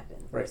make it happen.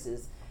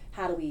 Versus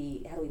how do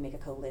we make a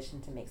coalition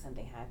to make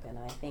something happen?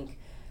 And I think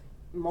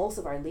most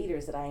of our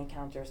leaders that I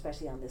encounter,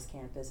 especially on this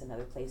campus and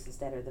other places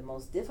that are the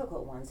most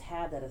difficult ones,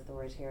 have that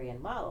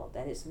authoritarian model,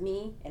 that it's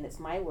me and it's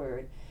my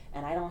word,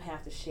 and I don't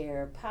have to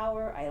share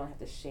power, I don't have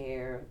to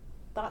share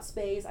thought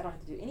space, I don't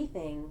have to do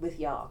anything with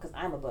y'all because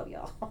I'm above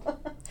y'all.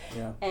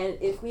 And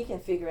if we can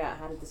figure out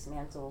how to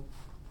dismantle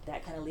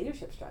that kind of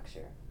leadership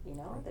structure,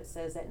 that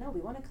says that no, we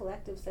want a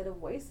collective set of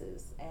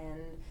voices, and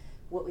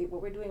what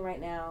we're doing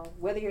right now,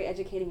 whether you're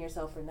educating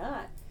yourself or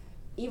not,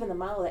 even the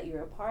model that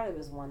you're a part of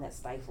is one that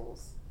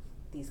stifles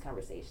these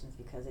conversations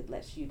because it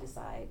lets you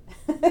decide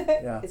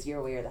it's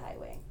your way or the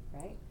highway,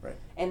 right?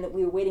 And that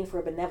we're waiting for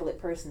a benevolent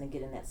person to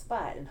get in that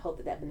spot and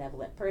hope that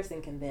benevolent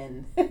person can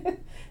then,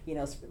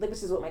 which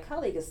is what my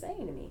colleague is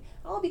saying to me,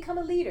 become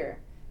a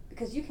leader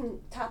because you can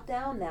top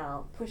down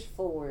now push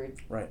forward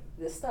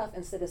this stuff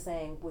instead of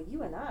saying, well,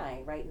 you and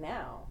I right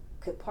now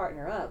could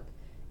partner up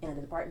in a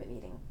department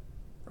meeting.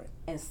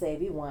 And say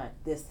we want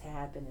this to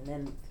happen, and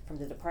then from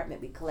the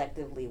department we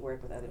collectively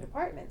work with other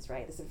departments,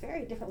 right? It's a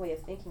very different way of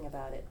thinking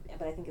about it,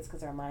 but I think it's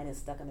because our mind is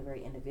stuck on a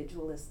very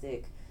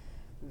individualistic,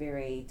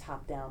 very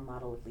top-down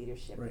model of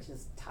leadership, which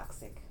is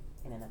toxic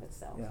in and of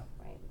itself,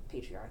 right?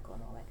 Patriarchal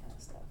and all that kind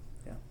of stuff.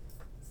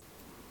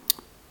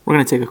 We're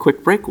going to take a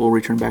quick break. We'll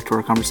return back to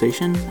our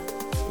conversation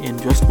in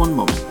just one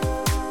moment.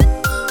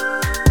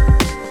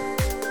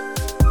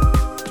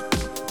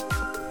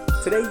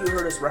 Today you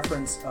heard us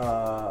reference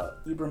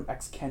Ibram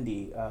X.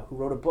 Kendi, who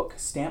wrote a book,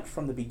 Stamped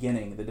from the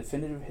Beginning, The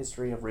Definitive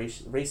History of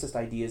Racist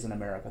Ideas in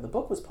America. The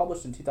book was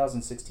published in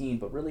 2016,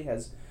 but really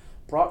has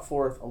brought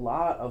forth a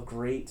lot of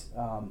great,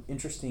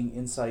 interesting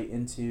insight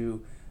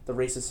into the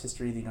racist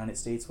history of the United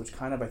States, which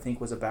kind of, I think,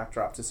 was a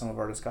backdrop to some of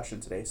our discussion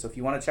today. So if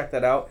you want to check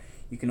that out,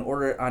 you can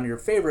order it on your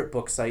favorite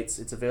book sites.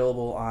 It's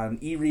available on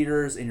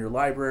e-readers, in your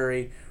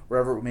library,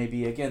 wherever it may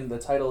be. Again, the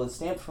title is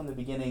Stamped from the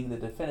Beginning, The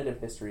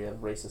Definitive History of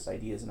Racist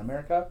Ideas in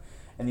America,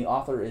 and the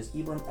author is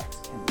Ibram X.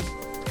 Kendi.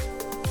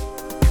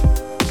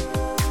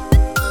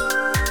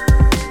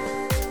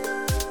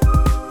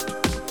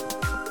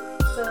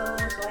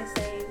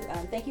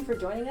 Thank you for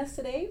joining us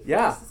today for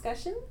this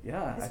discussion.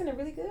 It's been a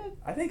really good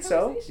I think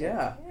so. It's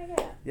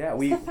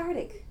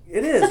cathartic.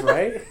 It is,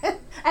 right?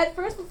 At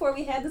first, before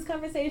we had this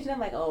conversation, I'm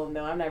like, oh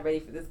no, I'm not ready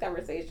for this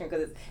conversation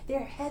because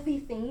they're heavy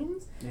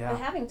themes. But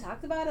having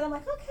talked about it, I'm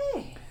like,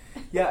 okay.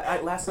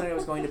 Last night I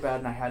was going to bed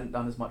and I hadn't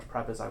done as much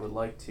prep as I would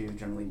like to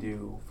generally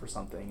do for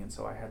something, and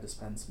so I had to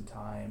spend some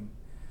time.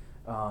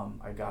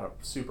 I got up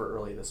super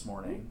early this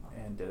morning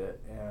and did it,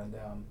 and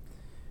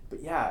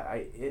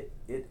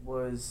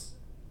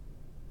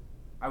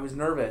I was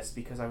nervous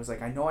because I was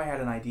like, I know I had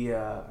an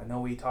idea, I know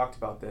we talked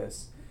about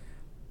this,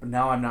 but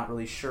now I'm not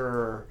really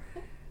sure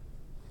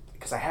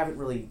because I haven't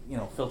really,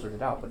 filtered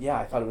it out. But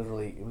I thought it was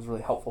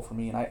really helpful for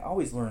me, and I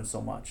always learn so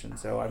much, and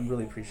so I'm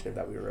really appreciative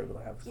that we were able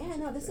to have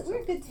this.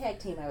 We're a good tag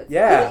team, I would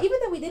say. Even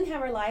though we didn't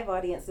have our live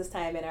audience this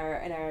time and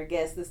our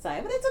guests this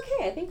time, but it's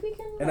okay. I think we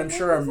can. And I'm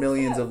sure our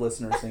millions of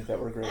listeners think that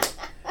we're great.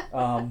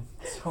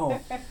 So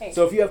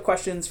if you have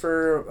questions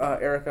for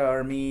Erica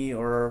or me,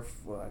 or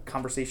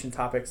conversation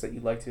topics that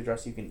you'd like to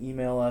address, you can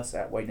email us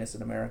at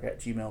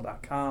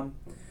whitenessinamerica@gmail.com.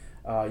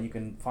 You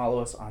can follow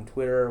us on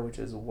Twitter, which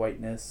is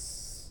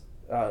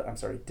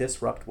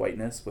Disrupt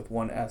Whiteness with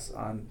one S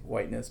on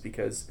whiteness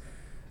because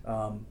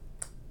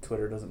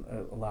Twitter doesn't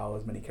allow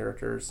as many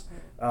characters.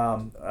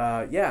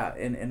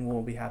 And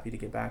we'll be happy to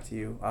get back to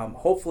you.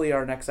 Hopefully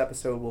our next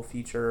episode will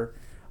feature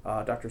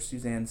Dr.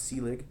 Suzanne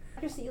Seelig.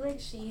 Dr. Seelig,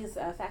 she's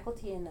a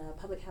faculty in a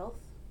public health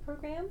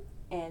program,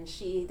 and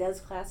she does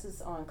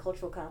classes on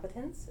cultural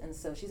competence, and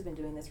so she's been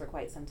doing this for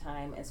quite some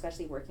time,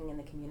 especially working in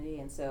the community,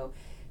 and so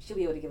she'll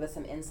be able to give us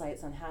some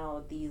insights on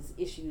how these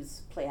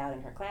issues play out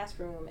in her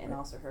classroom, and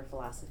also her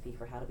philosophy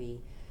for how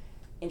to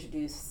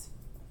introduce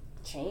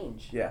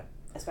change. Yeah.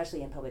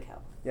 Especially in public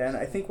health. Yeah, and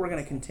I think we're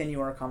going to continue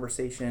our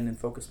conversation and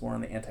focus more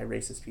on the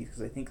anti-racist piece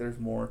because I think there's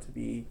more to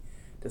be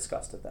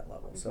discussed at that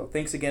level. So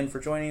thanks again for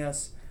joining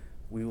us.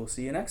 We will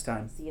see you next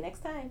time. See you next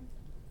time.